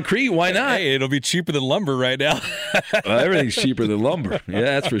than concrete, why not? Hey, it'll be cheaper than lumber right now. Everything's cheaper than lumber. Yeah,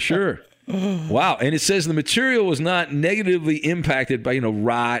 that's for sure. Wow. And it says the material was not negatively impacted by,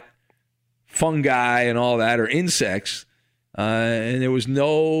 rot fungi and all that, or insects, and there was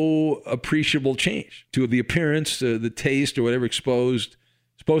no appreciable change to the appearance, the taste, or whatever exposed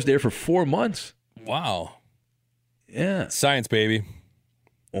there for 4 months. Wow. Yeah. Science, baby.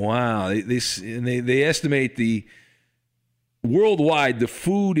 Wow. They estimate the worldwide, the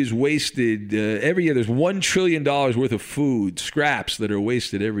food is wasted every year. There's $1 trillion worth of food scraps that are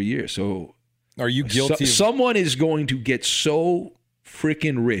wasted every year. So are you guilty? Someone is going to get so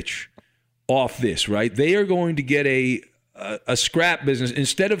freaking rich off this, right? They are going to get a scrap business.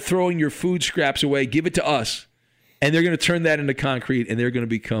 Instead of throwing your food scraps away, give it to us. And they're going to turn that into concrete, and they're going to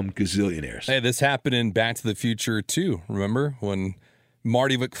become gazillionaires. Hey, this happened in Back to the Future, too. Remember when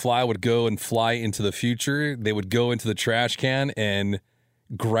Marty McFly would go and fly into the future? They would go into the trash can and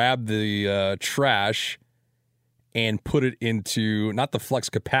grab the trash and put it into, not the flux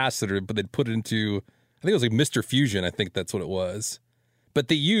capacitor, but they'd put it into, I think it was like Mr. Fusion. I think that's what it was. But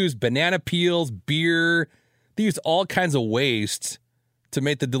they used banana peels, beer. They used all kinds of waste to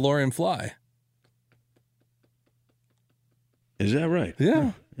make the DeLorean fly. Is that right?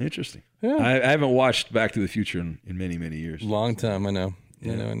 Yeah. Interesting. Yeah. I haven't watched Back to the Future in many, many years. Long time, I know.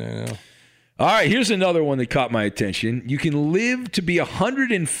 Yeah. I know. All right, here's another one that caught my attention. You can live to be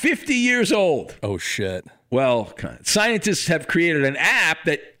 150 years old. Oh, shit. Well, scientists have created an app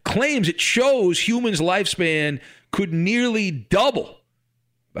that claims it shows humans' lifespan could nearly double.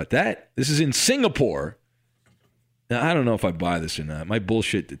 But this is in Singapore. Now, I don't know if I buy this or not. My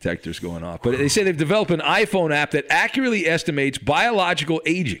bullshit detector's going off. But they say they've developed an iPhone app that accurately estimates biological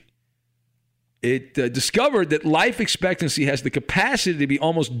aging. It discovered that life expectancy has the capacity to be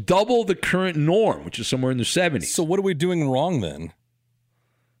almost double the current norm, which is somewhere in the 70s. So what are we doing wrong then?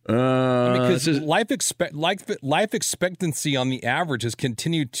 Because life expectancy on the average has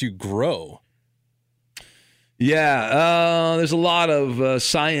continued to grow. Yeah, there's a lot of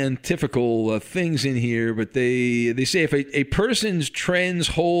scientifical things in here, but they say if a person's trends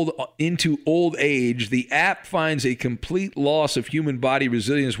hold into old age, the app finds a complete loss of human body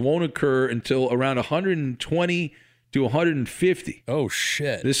resilience won't occur until around 120 to 150. Oh,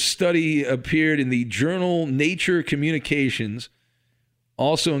 shit. This study appeared in the journal Nature Communications,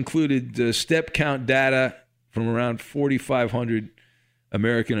 also included step count data from around 4,500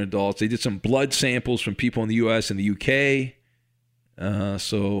 American adults. They did some blood samples from people in the U.S. and the U.K.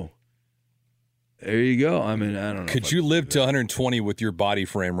 So there you go. I mean, I don't know. Could you live to 120 with your body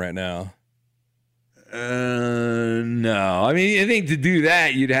frame right now? No. I mean, I think to do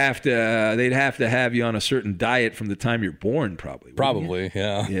that, they'd have to have you on a certain diet from the time you're born, probably. Probably,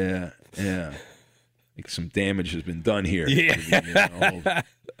 yeah. Yeah. I think some damage has been done here. Yeah.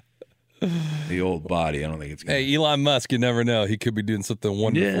 The old body. I don't think it's going to. Hey, Elon Musk, you never know. He could be doing something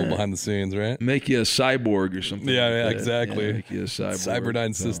wonderful behind the scenes, right? Make you a cyborg or something. Yeah, exactly. Yeah, make you a cyborg.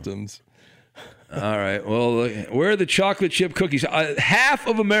 Cyberdyne Systems. All right. Well, where are the chocolate chip cookies? Half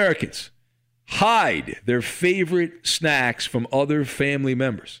of Americans hide their favorite snacks from other family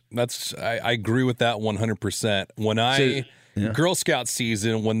members. I agree with that 100%. When Girl Scout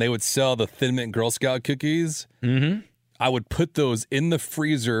season, when they would sell the Thin Mint Girl Scout cookies, I would put those in the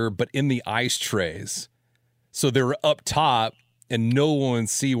freezer, but in the ice trays. So they were up top, and no one would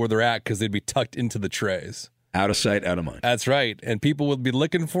see where they're at because they'd be tucked into the trays. Out of sight, out of mind. That's right. And people would be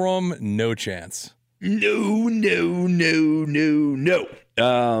looking for them. No chance. No.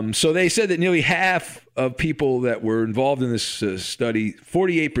 So they said that nearly half of people that were involved in this study,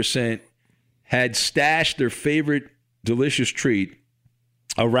 48%, had stashed their favorite delicious treat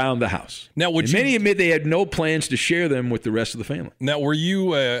around the house. Now, many admit they had no plans to share them with the rest of the family. Now, were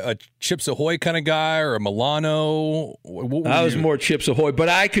you a Chips Ahoy kind of guy or a Milano? I was more Chips Ahoy, but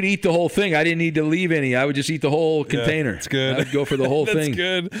I could eat the whole thing. I didn't need to leave any. I would just eat the whole container. That's good. I would go for the whole thing. That's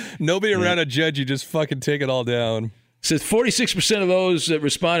good. Nobody around a judge. You just fucking take it all down. Says 46% of those that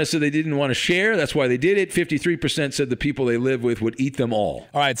responded said they didn't want to share. That's why they did it. 53% said the people they live with would eat them all.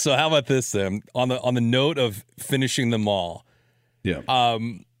 All right. So how about this then? On the note of finishing them all. Yeah.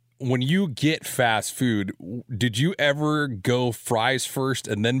 When you get fast food, did you ever go fries first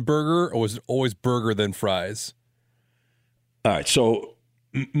and then burger, or was it always burger then fries? All right. So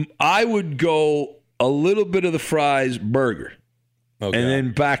I would go a little bit of the fries, burger, and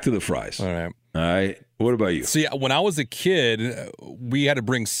then back to the fries. All right. All right. What about you? See, when I was a kid, we had to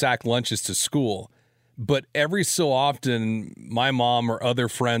bring sack lunches to school. But every so often, my mom or other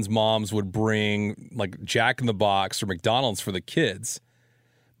friends' moms would bring like Jack in the Box or McDonald's for the kids.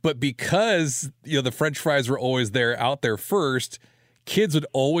 But because the French fries were always out there first, kids would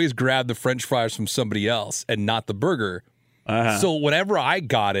always grab the French fries from somebody else and not the burger. So whenever I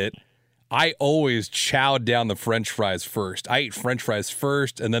got it, I always chowed down the French fries first. I ate French fries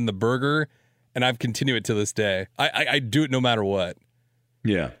first and then the burger. And I've continued it to this day. I do it no matter what.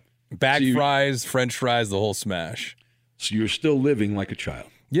 Yeah. Back fries, French fries, the whole smash. So you're still living like a child.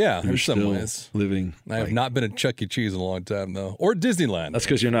 Yeah, You're in some still ways. living. I have not been at Chuck E. Cheese in a long time, though. Or Disneyland. That's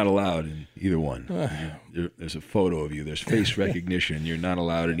because you're not allowed in either one. There's a photo of you. There's face recognition. You're not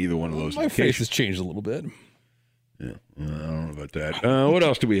allowed in either one of those My locations. face has changed a little bit. Yeah, I don't know about that. What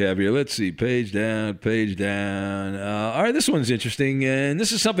else do we have here? Let's see. Page down, page down. All right, this one's interesting. And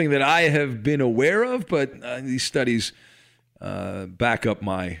this is something that I have been aware of, but these studies back up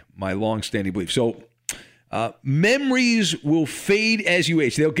my long-standing belief. So memories will fade as you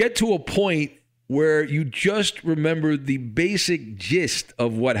age. They'll get to a point where you just remember the basic gist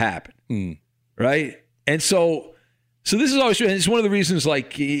of what happened, right? And so this is always true. And it's one of the reasons,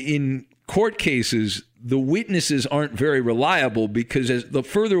 like in court cases, the witnesses aren't very reliable because as the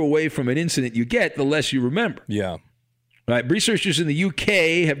further away from an incident you get, the less you remember. Yeah. Right. Researchers in the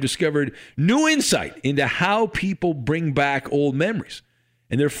UK have discovered new insight into how people bring back old memories.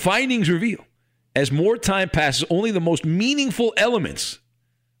 And their findings reveal, as more time passes, only the most meaningful elements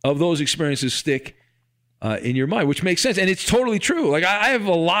of those experiences stick in your mind, which makes sense. And it's totally true. Like I have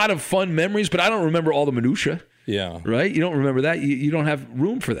a lot of fun memories, but I don't remember all the minutia. Yeah. Right? You don't remember that. You don't have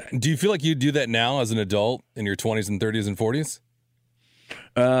room for that. Do you feel like you do that now as an adult in your 20s and 30s and 40s?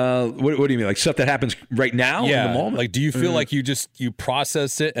 What do you mean? Like stuff that happens right now in the moment? Like, do you feel like you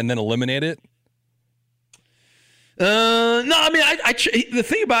process it and then eliminate it? No, I mean, the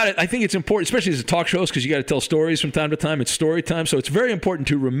thing about it, I think it's important, especially as a talk shows, because you got to tell stories from time to time. It's story time, so it's very important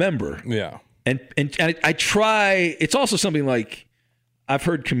to remember. Yeah. And I try. It's also something like I've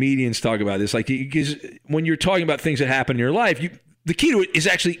heard comedians talk about this, like because when you're talking about things that happen in your life, the key to it is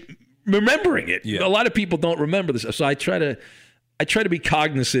actually remembering it. Yeah. A lot of people don't remember this, so I try to be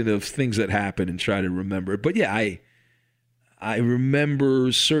cognizant of things that happen and try to remember it. But yeah, I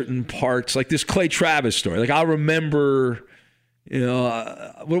remember certain parts, like this Clay Travis story. Like I'll remember,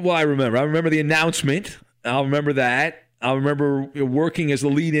 what will I remember? I remember the announcement. I'll remember that. I'll remember working as the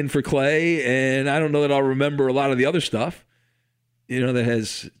lead-in for Clay, and I don't know that I'll remember a lot of the other stuff, that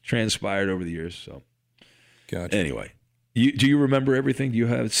has transpired over the years. So, gotcha. Anyway, do you remember everything? Do you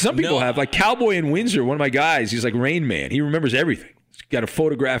have? Some people have. Like Cowboy in Windsor, one of my guys, he's like Rain Man. He remembers everything. He's got a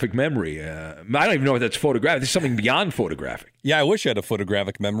photographic memory. I don't even know if that's photographic. There's something beyond photographic. Yeah, I wish I had a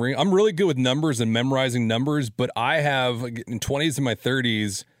photographic memory. I'm really good with numbers and memorizing numbers, but I have, in 20s and my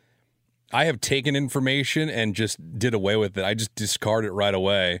 30s, I have taken information and just did away with it. I just discard it right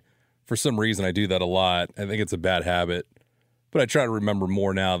away. For some reason, I do that a lot. I think it's a bad habit. But I try to remember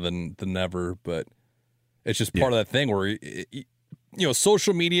more now than ever. But it's just part of that thing where,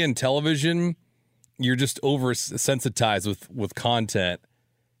 social media and television, you're just oversensitized with content.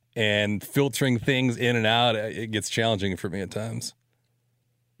 And filtering things in and out, it gets challenging for me at times.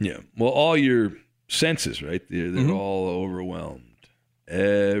 Yeah. Well, all your senses, right? They're all overwhelmed.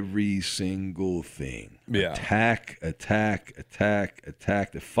 Every single thing. Yeah. Attack.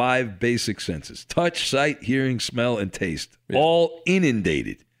 The 5 basic senses: touch, sight, hearing, smell, and taste. Yeah. All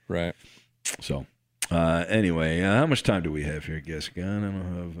inundated. Right. So, anyway, how much time do we have here, Guess Gun? I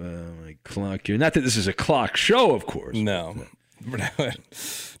don't have my clock here. Not that this is a clock show, of course. No.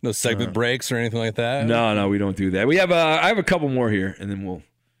 No segment breaks or anything like that? No, we don't do that. We have I have a couple more here, and then we'll...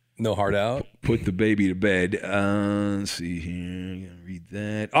 No hard out. Put the baby to bed. Let's see here. I'm going to read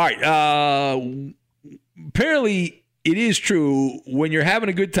that. All right. Apparently, it is true. When you're having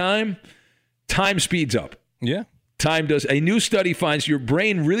a good time, time speeds up. Yeah. Time does. A new study finds your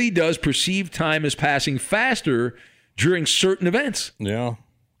brain really does perceive time as passing faster during certain events. Yeah.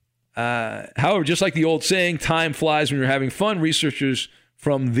 However, just like the old saying, time flies when you're having fun, researchers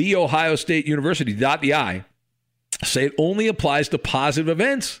from The Ohio State University, .the, say it only applies to positive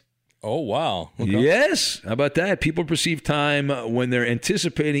events. Oh, wow. Okay. Yes. How about that? People perceive time when they're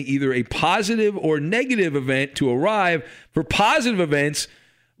anticipating either a positive or negative event to arrive. For positive events,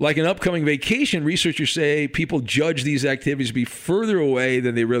 like an upcoming vacation, researchers say people judge these activities to be further away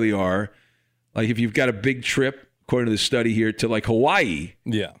than they really are. Like if you've got a big trip, according to the study here, to like Hawaii.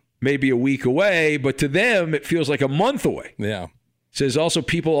 Yeah. Maybe a week away, but to them, it feels like a month away. Yeah. It says also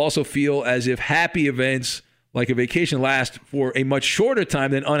people also feel as if happy events like a vacation last for a much shorter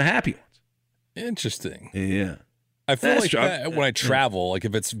time than unhappy ones. Interesting. Yeah. I feel like that when I travel, like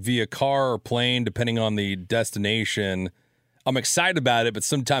if it's via car or plane, depending on the destination, I'm excited about it, but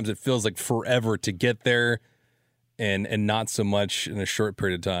sometimes it feels like forever to get there and not so much in a short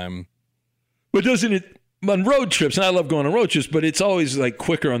period of time. But doesn't it, on road trips, and I love going on road trips, but it's always like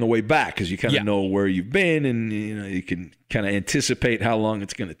quicker on the way back because you kind of know where you've been and you can kind of anticipate how long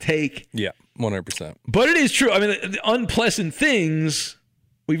it's going to take. Yeah, 100%. But it is true. I mean, the unpleasant things,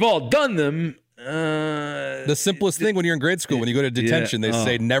 we've all done them. The simplest thing when you're in grade school, when you go to detention, they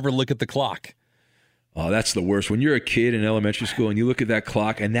say never look at the clock. Oh, that's the worst. When you're a kid in elementary school and you look at that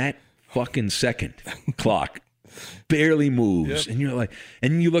clock and that fucking second clock barely moves. And you're like,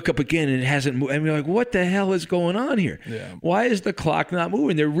 and you look up again and it hasn't moved. And you're like, what the hell is going on here? Yeah. Why is the clock not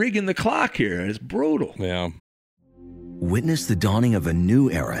moving? They're rigging the clock here. It's brutal. Yeah. Witness the dawning of a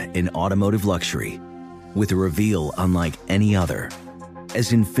new era in automotive luxury with a reveal unlike any other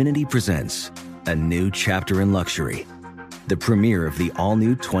as Infiniti presents a new chapter in luxury, the premiere of the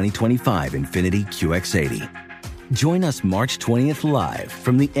all-new 2025 Infiniti QX80. Join us March 20th live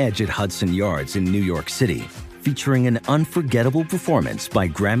from the Edge at Hudson Yards in New York City, featuring an unforgettable performance by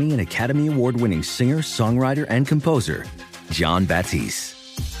Grammy and Academy Award-winning singer, songwriter, and composer, Jon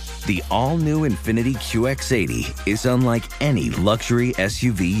Batiste. The all-new Infiniti QX80 is unlike any luxury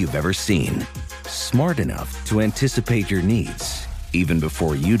SUV you've ever seen. Smart enough to anticipate your needs, even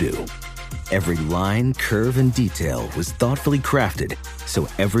before you do. Every line, curve, and detail was thoughtfully crafted, so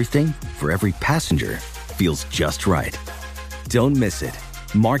everything for every passenger feels just right. Don't miss it.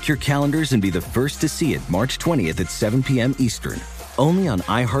 Mark your calendars and be the first to see it March 20th at 7 p.m. Eastern, only on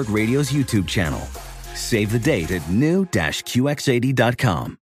iHeartRadio's YouTube channel. Save the date at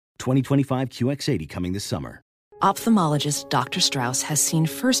new-QX80.com. 2025 QX80 coming this summer. Ophthalmologist Dr. Strauss has seen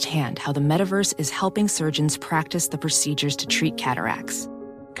firsthand how the metaverse is helping surgeons practice the procedures to treat cataracts.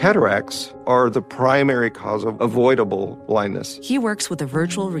 Cataracts are the primary cause of avoidable blindness. He works with a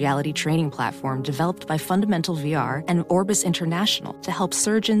virtual reality training platform developed by Fundamental VR and Orbis International to help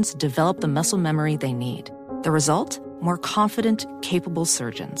surgeons develop the muscle memory they need. The result? More confident, capable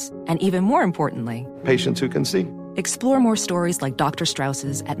surgeons. And even more importantly, patients who can see. Explore more stories like Dr.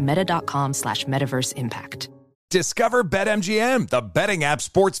 Strauss's at meta.com/metaverse impact. Discover BetMGM, the betting app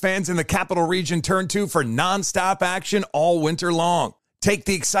sports fans in the capital region turn to for nonstop action all winter long. Take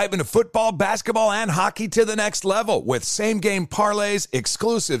the excitement of football, basketball, and hockey to the next level with same-game parlays,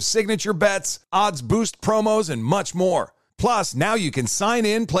 exclusive signature bets, odds boost promos, and much more. Plus, now you can sign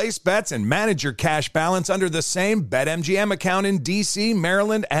in, place bets, and manage your cash balance under the same BetMGM account in D.C.,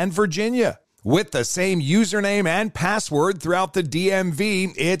 Maryland, and Virginia. With the same username and password throughout the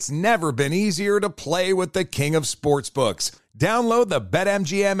DMV, it's never been easier to play with the king of sportsbooks. Download the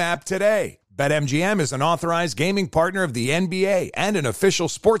BetMGM app today. BetMGM is an authorized gaming partner of the NBA and an official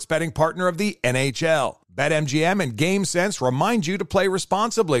sports betting partner of the NHL. BetMGM and GameSense remind you to play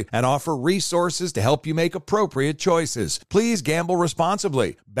responsibly and offer resources to help you make appropriate choices. Please gamble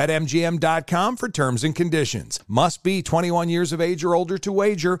responsibly. BetMGM.com for terms and conditions. Must be 21 years of age or older to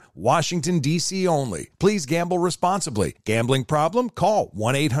wager. Washington, D.C. only. Please gamble responsibly. Gambling problem? Call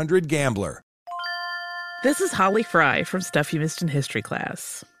 1-800-GAMBLER. This is Holly Fry from Stuff You Missed in History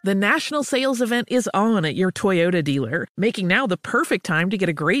class. The national sales event is on at your Toyota dealer, making now the perfect time to get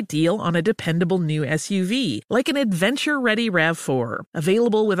a great deal on a dependable new SUV, like an adventure-ready RAV4.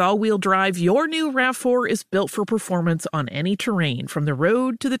 Available with all-wheel drive, your new RAV4 is built for performance on any terrain, from the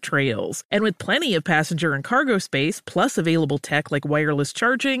road to the trails. And with plenty of passenger and cargo space, plus available tech like wireless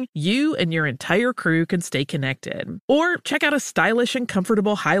charging, you and your entire crew can stay connected. Or check out a stylish and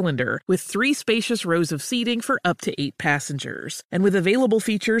comfortable Highlander with 3 spacious rows of seating for up to 8 passengers. And with available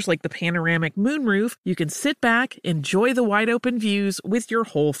features like the panoramic moonroof, you can sit back, enjoy the wide-open views with your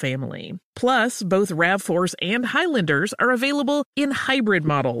whole family. Plus, both RAV4s and Highlanders are available in hybrid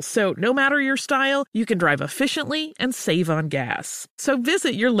models, so no matter your style, you can drive efficiently and save on gas. So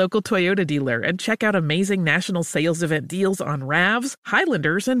visit your local Toyota dealer and check out amazing national sales event deals on RAVs,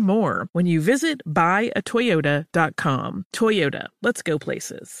 Highlanders, and more when you visit buyatoyota.com. Toyota, let's go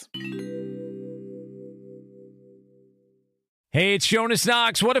places. Hey, it's Jonas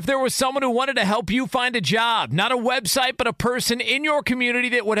Knox. What if there was someone who wanted to help you find a job? Not a website, but a person in your community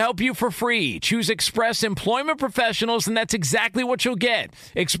that would help you for free. Choose Express Employment Professionals, and that's exactly what you'll get.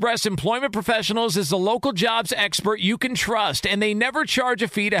 Express Employment Professionals is the local jobs expert you can trust, and they never charge a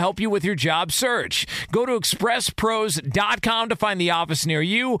fee to help you with your job search. Go to expresspros.com to find the office near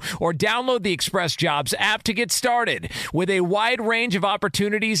you, or download the Express Jobs app to get started. With a wide range of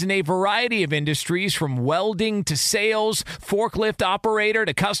opportunities in a variety of industries, from welding to sales, forklift operator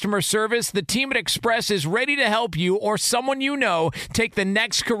to customer service, the team at Express is ready to help you or someone you know take the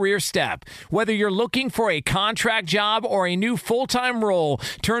next career step. Whether you're looking for a contract job or a new full-time role,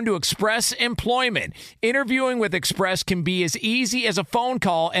 turn to Express Employment. Interviewing with Express can be as easy as a phone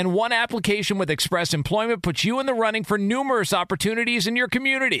call, and one application with Express Employment puts you in the running for numerous opportunities in your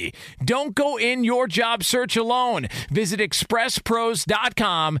community. Don't go in your job search alone. Visit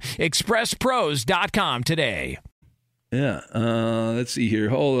expresspros.com, expresspros.com today. Yeah, let's see here.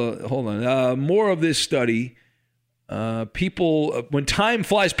 Hold on. More of this study when time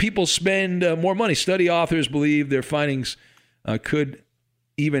flies, people spend more money. Study authors believe their findings could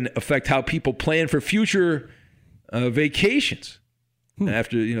even affect how people plan for future vacations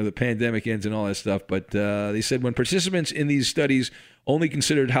after the pandemic ends and all that stuff. But they said when participants in these studies only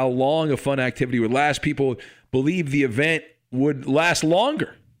considered how long a fun activity would last, people believe the event would last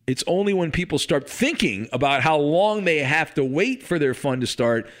longer. It's only when people start thinking about how long they have to wait for their fun to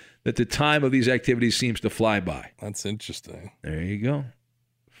start that the time of these activities seems to fly by. That's interesting. There you go.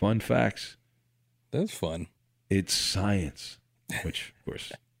 Fun facts. That's fun. It's science, which, of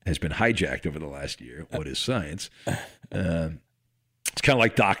course, has been hijacked over the last year. What is science? It's kind of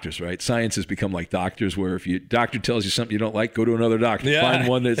like doctors, right? Science has become like doctors, where if your doctor tells you something you don't like, go to another doctor. Yeah. Find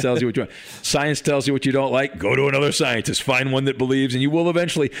one that tells you what you want. Science tells you what you don't like, go to another scientist. Find one that believes, and you will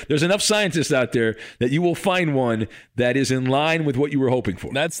eventually. There's enough scientists out there that you will find one that is in line with what you were hoping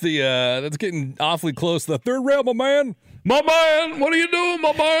for. That's that's getting awfully close to the third rail, my man. My man, what are you doing,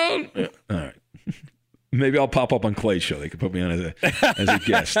 my man? Yeah. All right. Maybe I'll pop up on Clay's show. They could put me on as a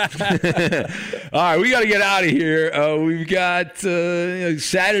guest. All right, we got to get out of here. We've got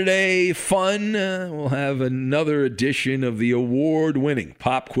Saturday fun. We'll have another edition of the award-winning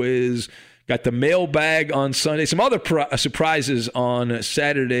pop quiz. Got the mailbag on Sunday. Some other surprises on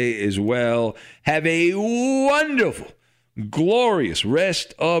Saturday as well. Have a wonderful, glorious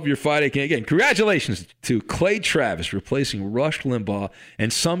rest of your Friday. Again, congratulations to Clay Travis replacing Rush Limbaugh.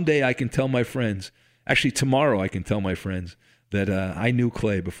 And someday I can tell my friends, actually tomorrow I can tell my friends that I knew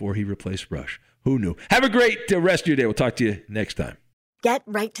Clay before he replaced Rush. Who knew? Have a great rest of your day. We'll talk to you next time. Get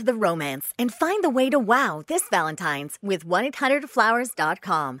right to the romance and find the way to wow this Valentine's with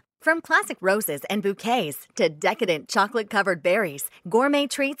 1-800-Flowers.com. From classic roses and bouquets to decadent chocolate-covered berries, gourmet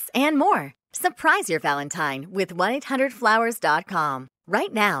treats, and more. Surprise your Valentine with 1-800-Flowers.com.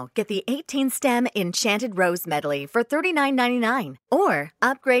 Right now, get the 18-stem Enchanted Rose Medley for $39.99. Or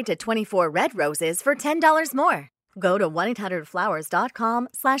upgrade to 24 red roses for $10 more. Go to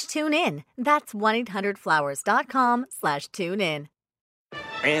 1-800-Flowers.com/tune-in. That's 1-800-Flowers.com/tune-in.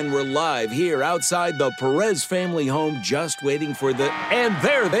 And we're live here outside the Perez family home, just waiting for And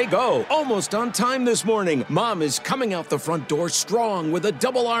there they go, almost on time this morning. Mom is coming out the front door strong with a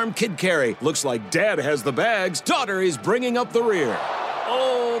double-arm kid carry. Looks like Dad has the bags. Daughter is bringing up the rear.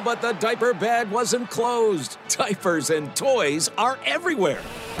 Oh, but the diaper bag wasn't closed. Diapers and toys are everywhere.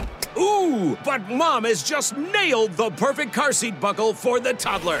 Ooh, but Mom has just nailed the perfect car seat buckle for the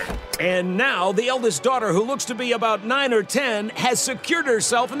toddler. And now the eldest daughter, who looks to be about 9 or 10, has secured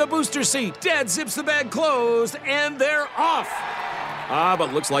herself in the booster seat. Dad zips the bag closed, and they're off.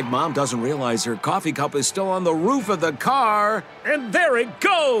 But looks like Mom doesn't realize her coffee cup is still on the roof of the car. And there it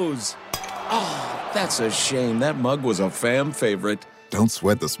goes. Oh, that's a shame. That mug was a fam favorite. Don't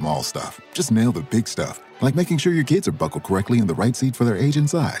sweat the small stuff. Just nail the big stuff. Like making sure your kids are buckled correctly in the right seat for their age and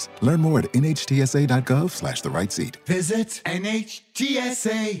size. Learn more at nhtsa.gov/the right seat. Visit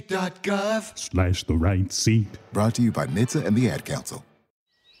nhtsa.gov/the right seat. Brought to you by NHTSA and the Ad Council.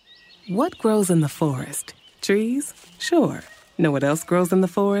 What grows in the forest? Trees? Sure. Know what else grows in the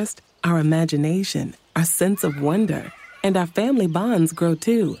forest? Our imagination, our sense of wonder, and our family bonds grow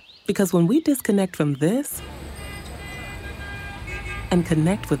too. Because when we disconnect from this and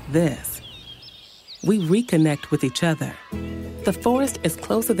connect with this, we reconnect with each other. The forest is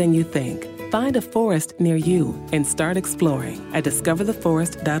closer than you think. Find a forest near you and start exploring at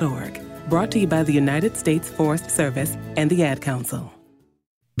discovertheforest.org. Brought to you by the United States Forest Service and the Ad Council.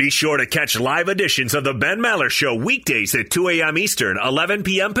 Be sure to catch live editions of The Ben Maller Show weekdays at 2 a.m. Eastern, 11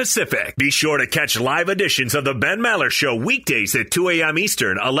 p.m. Pacific. Be sure to catch live editions of The Ben Maller Show weekdays at 2 a.m.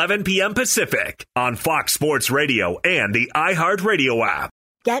 Eastern, 11 p.m. Pacific on Fox Sports Radio and the iHeartRadio app.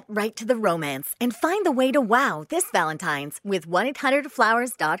 Get right to the romance and find the way to wow this Valentine's with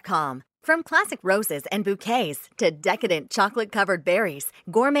 1-800-Flowers.com. From classic roses and bouquets to decadent chocolate-covered berries,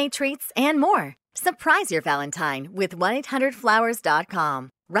 gourmet treats, and more. Surprise your Valentine with 1-800-Flowers.com.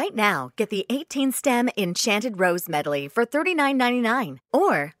 Right now, get the 18-stem Enchanted Rose Medley for $39.99.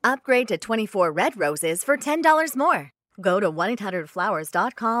 Or upgrade to 24 red roses for $10 more. Go to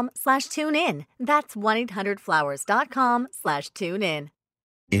 1-800-Flowers.com/tune-in. That's 1-800-Flowers.com/tune-in.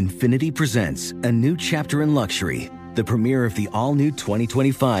 Infiniti presents a new chapter in luxury, the premiere of the all-new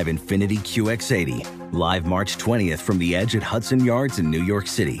 2025 Infiniti QX80, live March 20th from the Edge at Hudson Yards in New York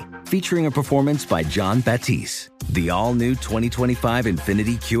City, featuring a performance by John Batiste. The all-new 2025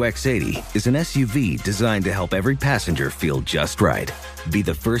 Infiniti QX80 is an SUV designed to help every passenger feel just right. Be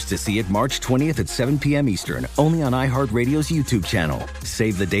the first to see it March 20th at 7 p.m. Eastern, only on iHeartRadio's YouTube channel.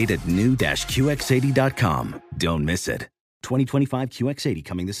 Save the date at new-QX80.com. Don't miss it. 2025 QX80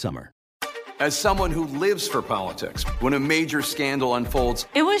 coming this summer. As someone who lives for politics, when a major scandal unfolds,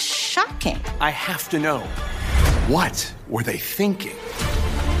 it was shocking. I have to know, what were they thinking?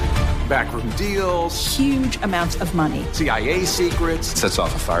 Backroom deals, huge amounts of money, CIA secrets, sets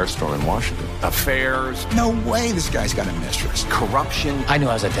off a firestorm in Washington, affairs. No way this guy's got a mistress. Corruption. I knew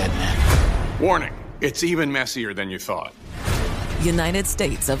I was a dead man. Warning, it's even messier than you thought. United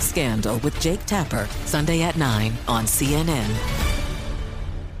States of Scandal with Jake Tapper, Sunday at 9 on CNN.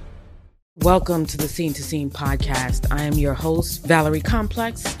 Welcome to the Scene to Scene podcast. I am your host, Valerie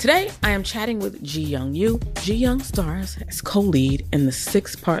Complex. Today, I am chatting with Ji Young Yoo. Ji Young stars as co-lead in the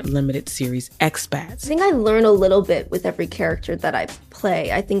 6-part limited series Expats. I think I learn a little bit with every character that I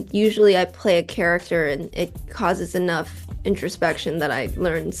play. I think usually I play a character and it causes enough introspection that I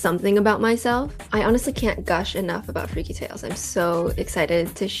learn something about myself. I honestly can't gush enough about Freaky Tales. I'm so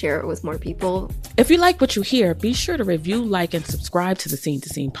excited to share it with more people. If you like what you hear, be sure to review, like, and subscribe to the Scene to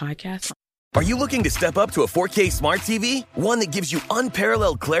Scene podcast. Are you looking to step up to a 4K smart TV? One that gives you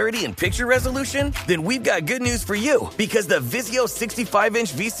unparalleled clarity and picture resolution? Then we've got good news for you, because the Vizio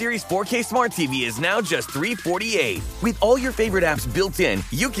 65-inch V-Series 4K smart TV is now just $348. With all your favorite apps built in,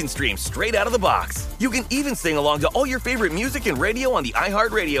 you can stream straight out of the box. You can even sing along to all your favorite music and radio on the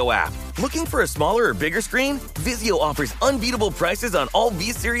iHeartRadio app. Looking for a smaller or bigger screen? Vizio offers unbeatable prices on all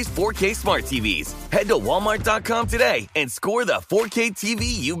V-Series 4K smart TVs. Head to Walmart.com today and score the 4K TV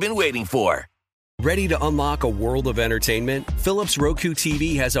you've been waiting for. Ready to unlock a world of entertainment? Philips Roku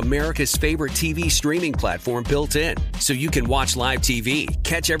TV has America's favorite TV streaming platform built in, so you can watch live TV,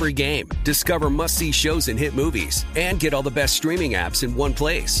 catch every game, discover must-see shows and hit movies, and get all the best streaming apps in one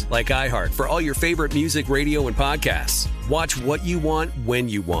place, like iHeart for all your favorite music, radio, and podcasts. Watch what you want, when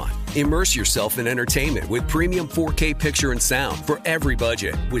you want. Immerse yourself in entertainment with premium 4K picture and sound for every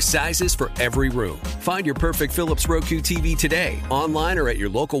budget, with sizes for every room. Find your perfect Philips Roku TV today, online or at your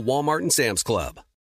local Walmart and Sam's Club.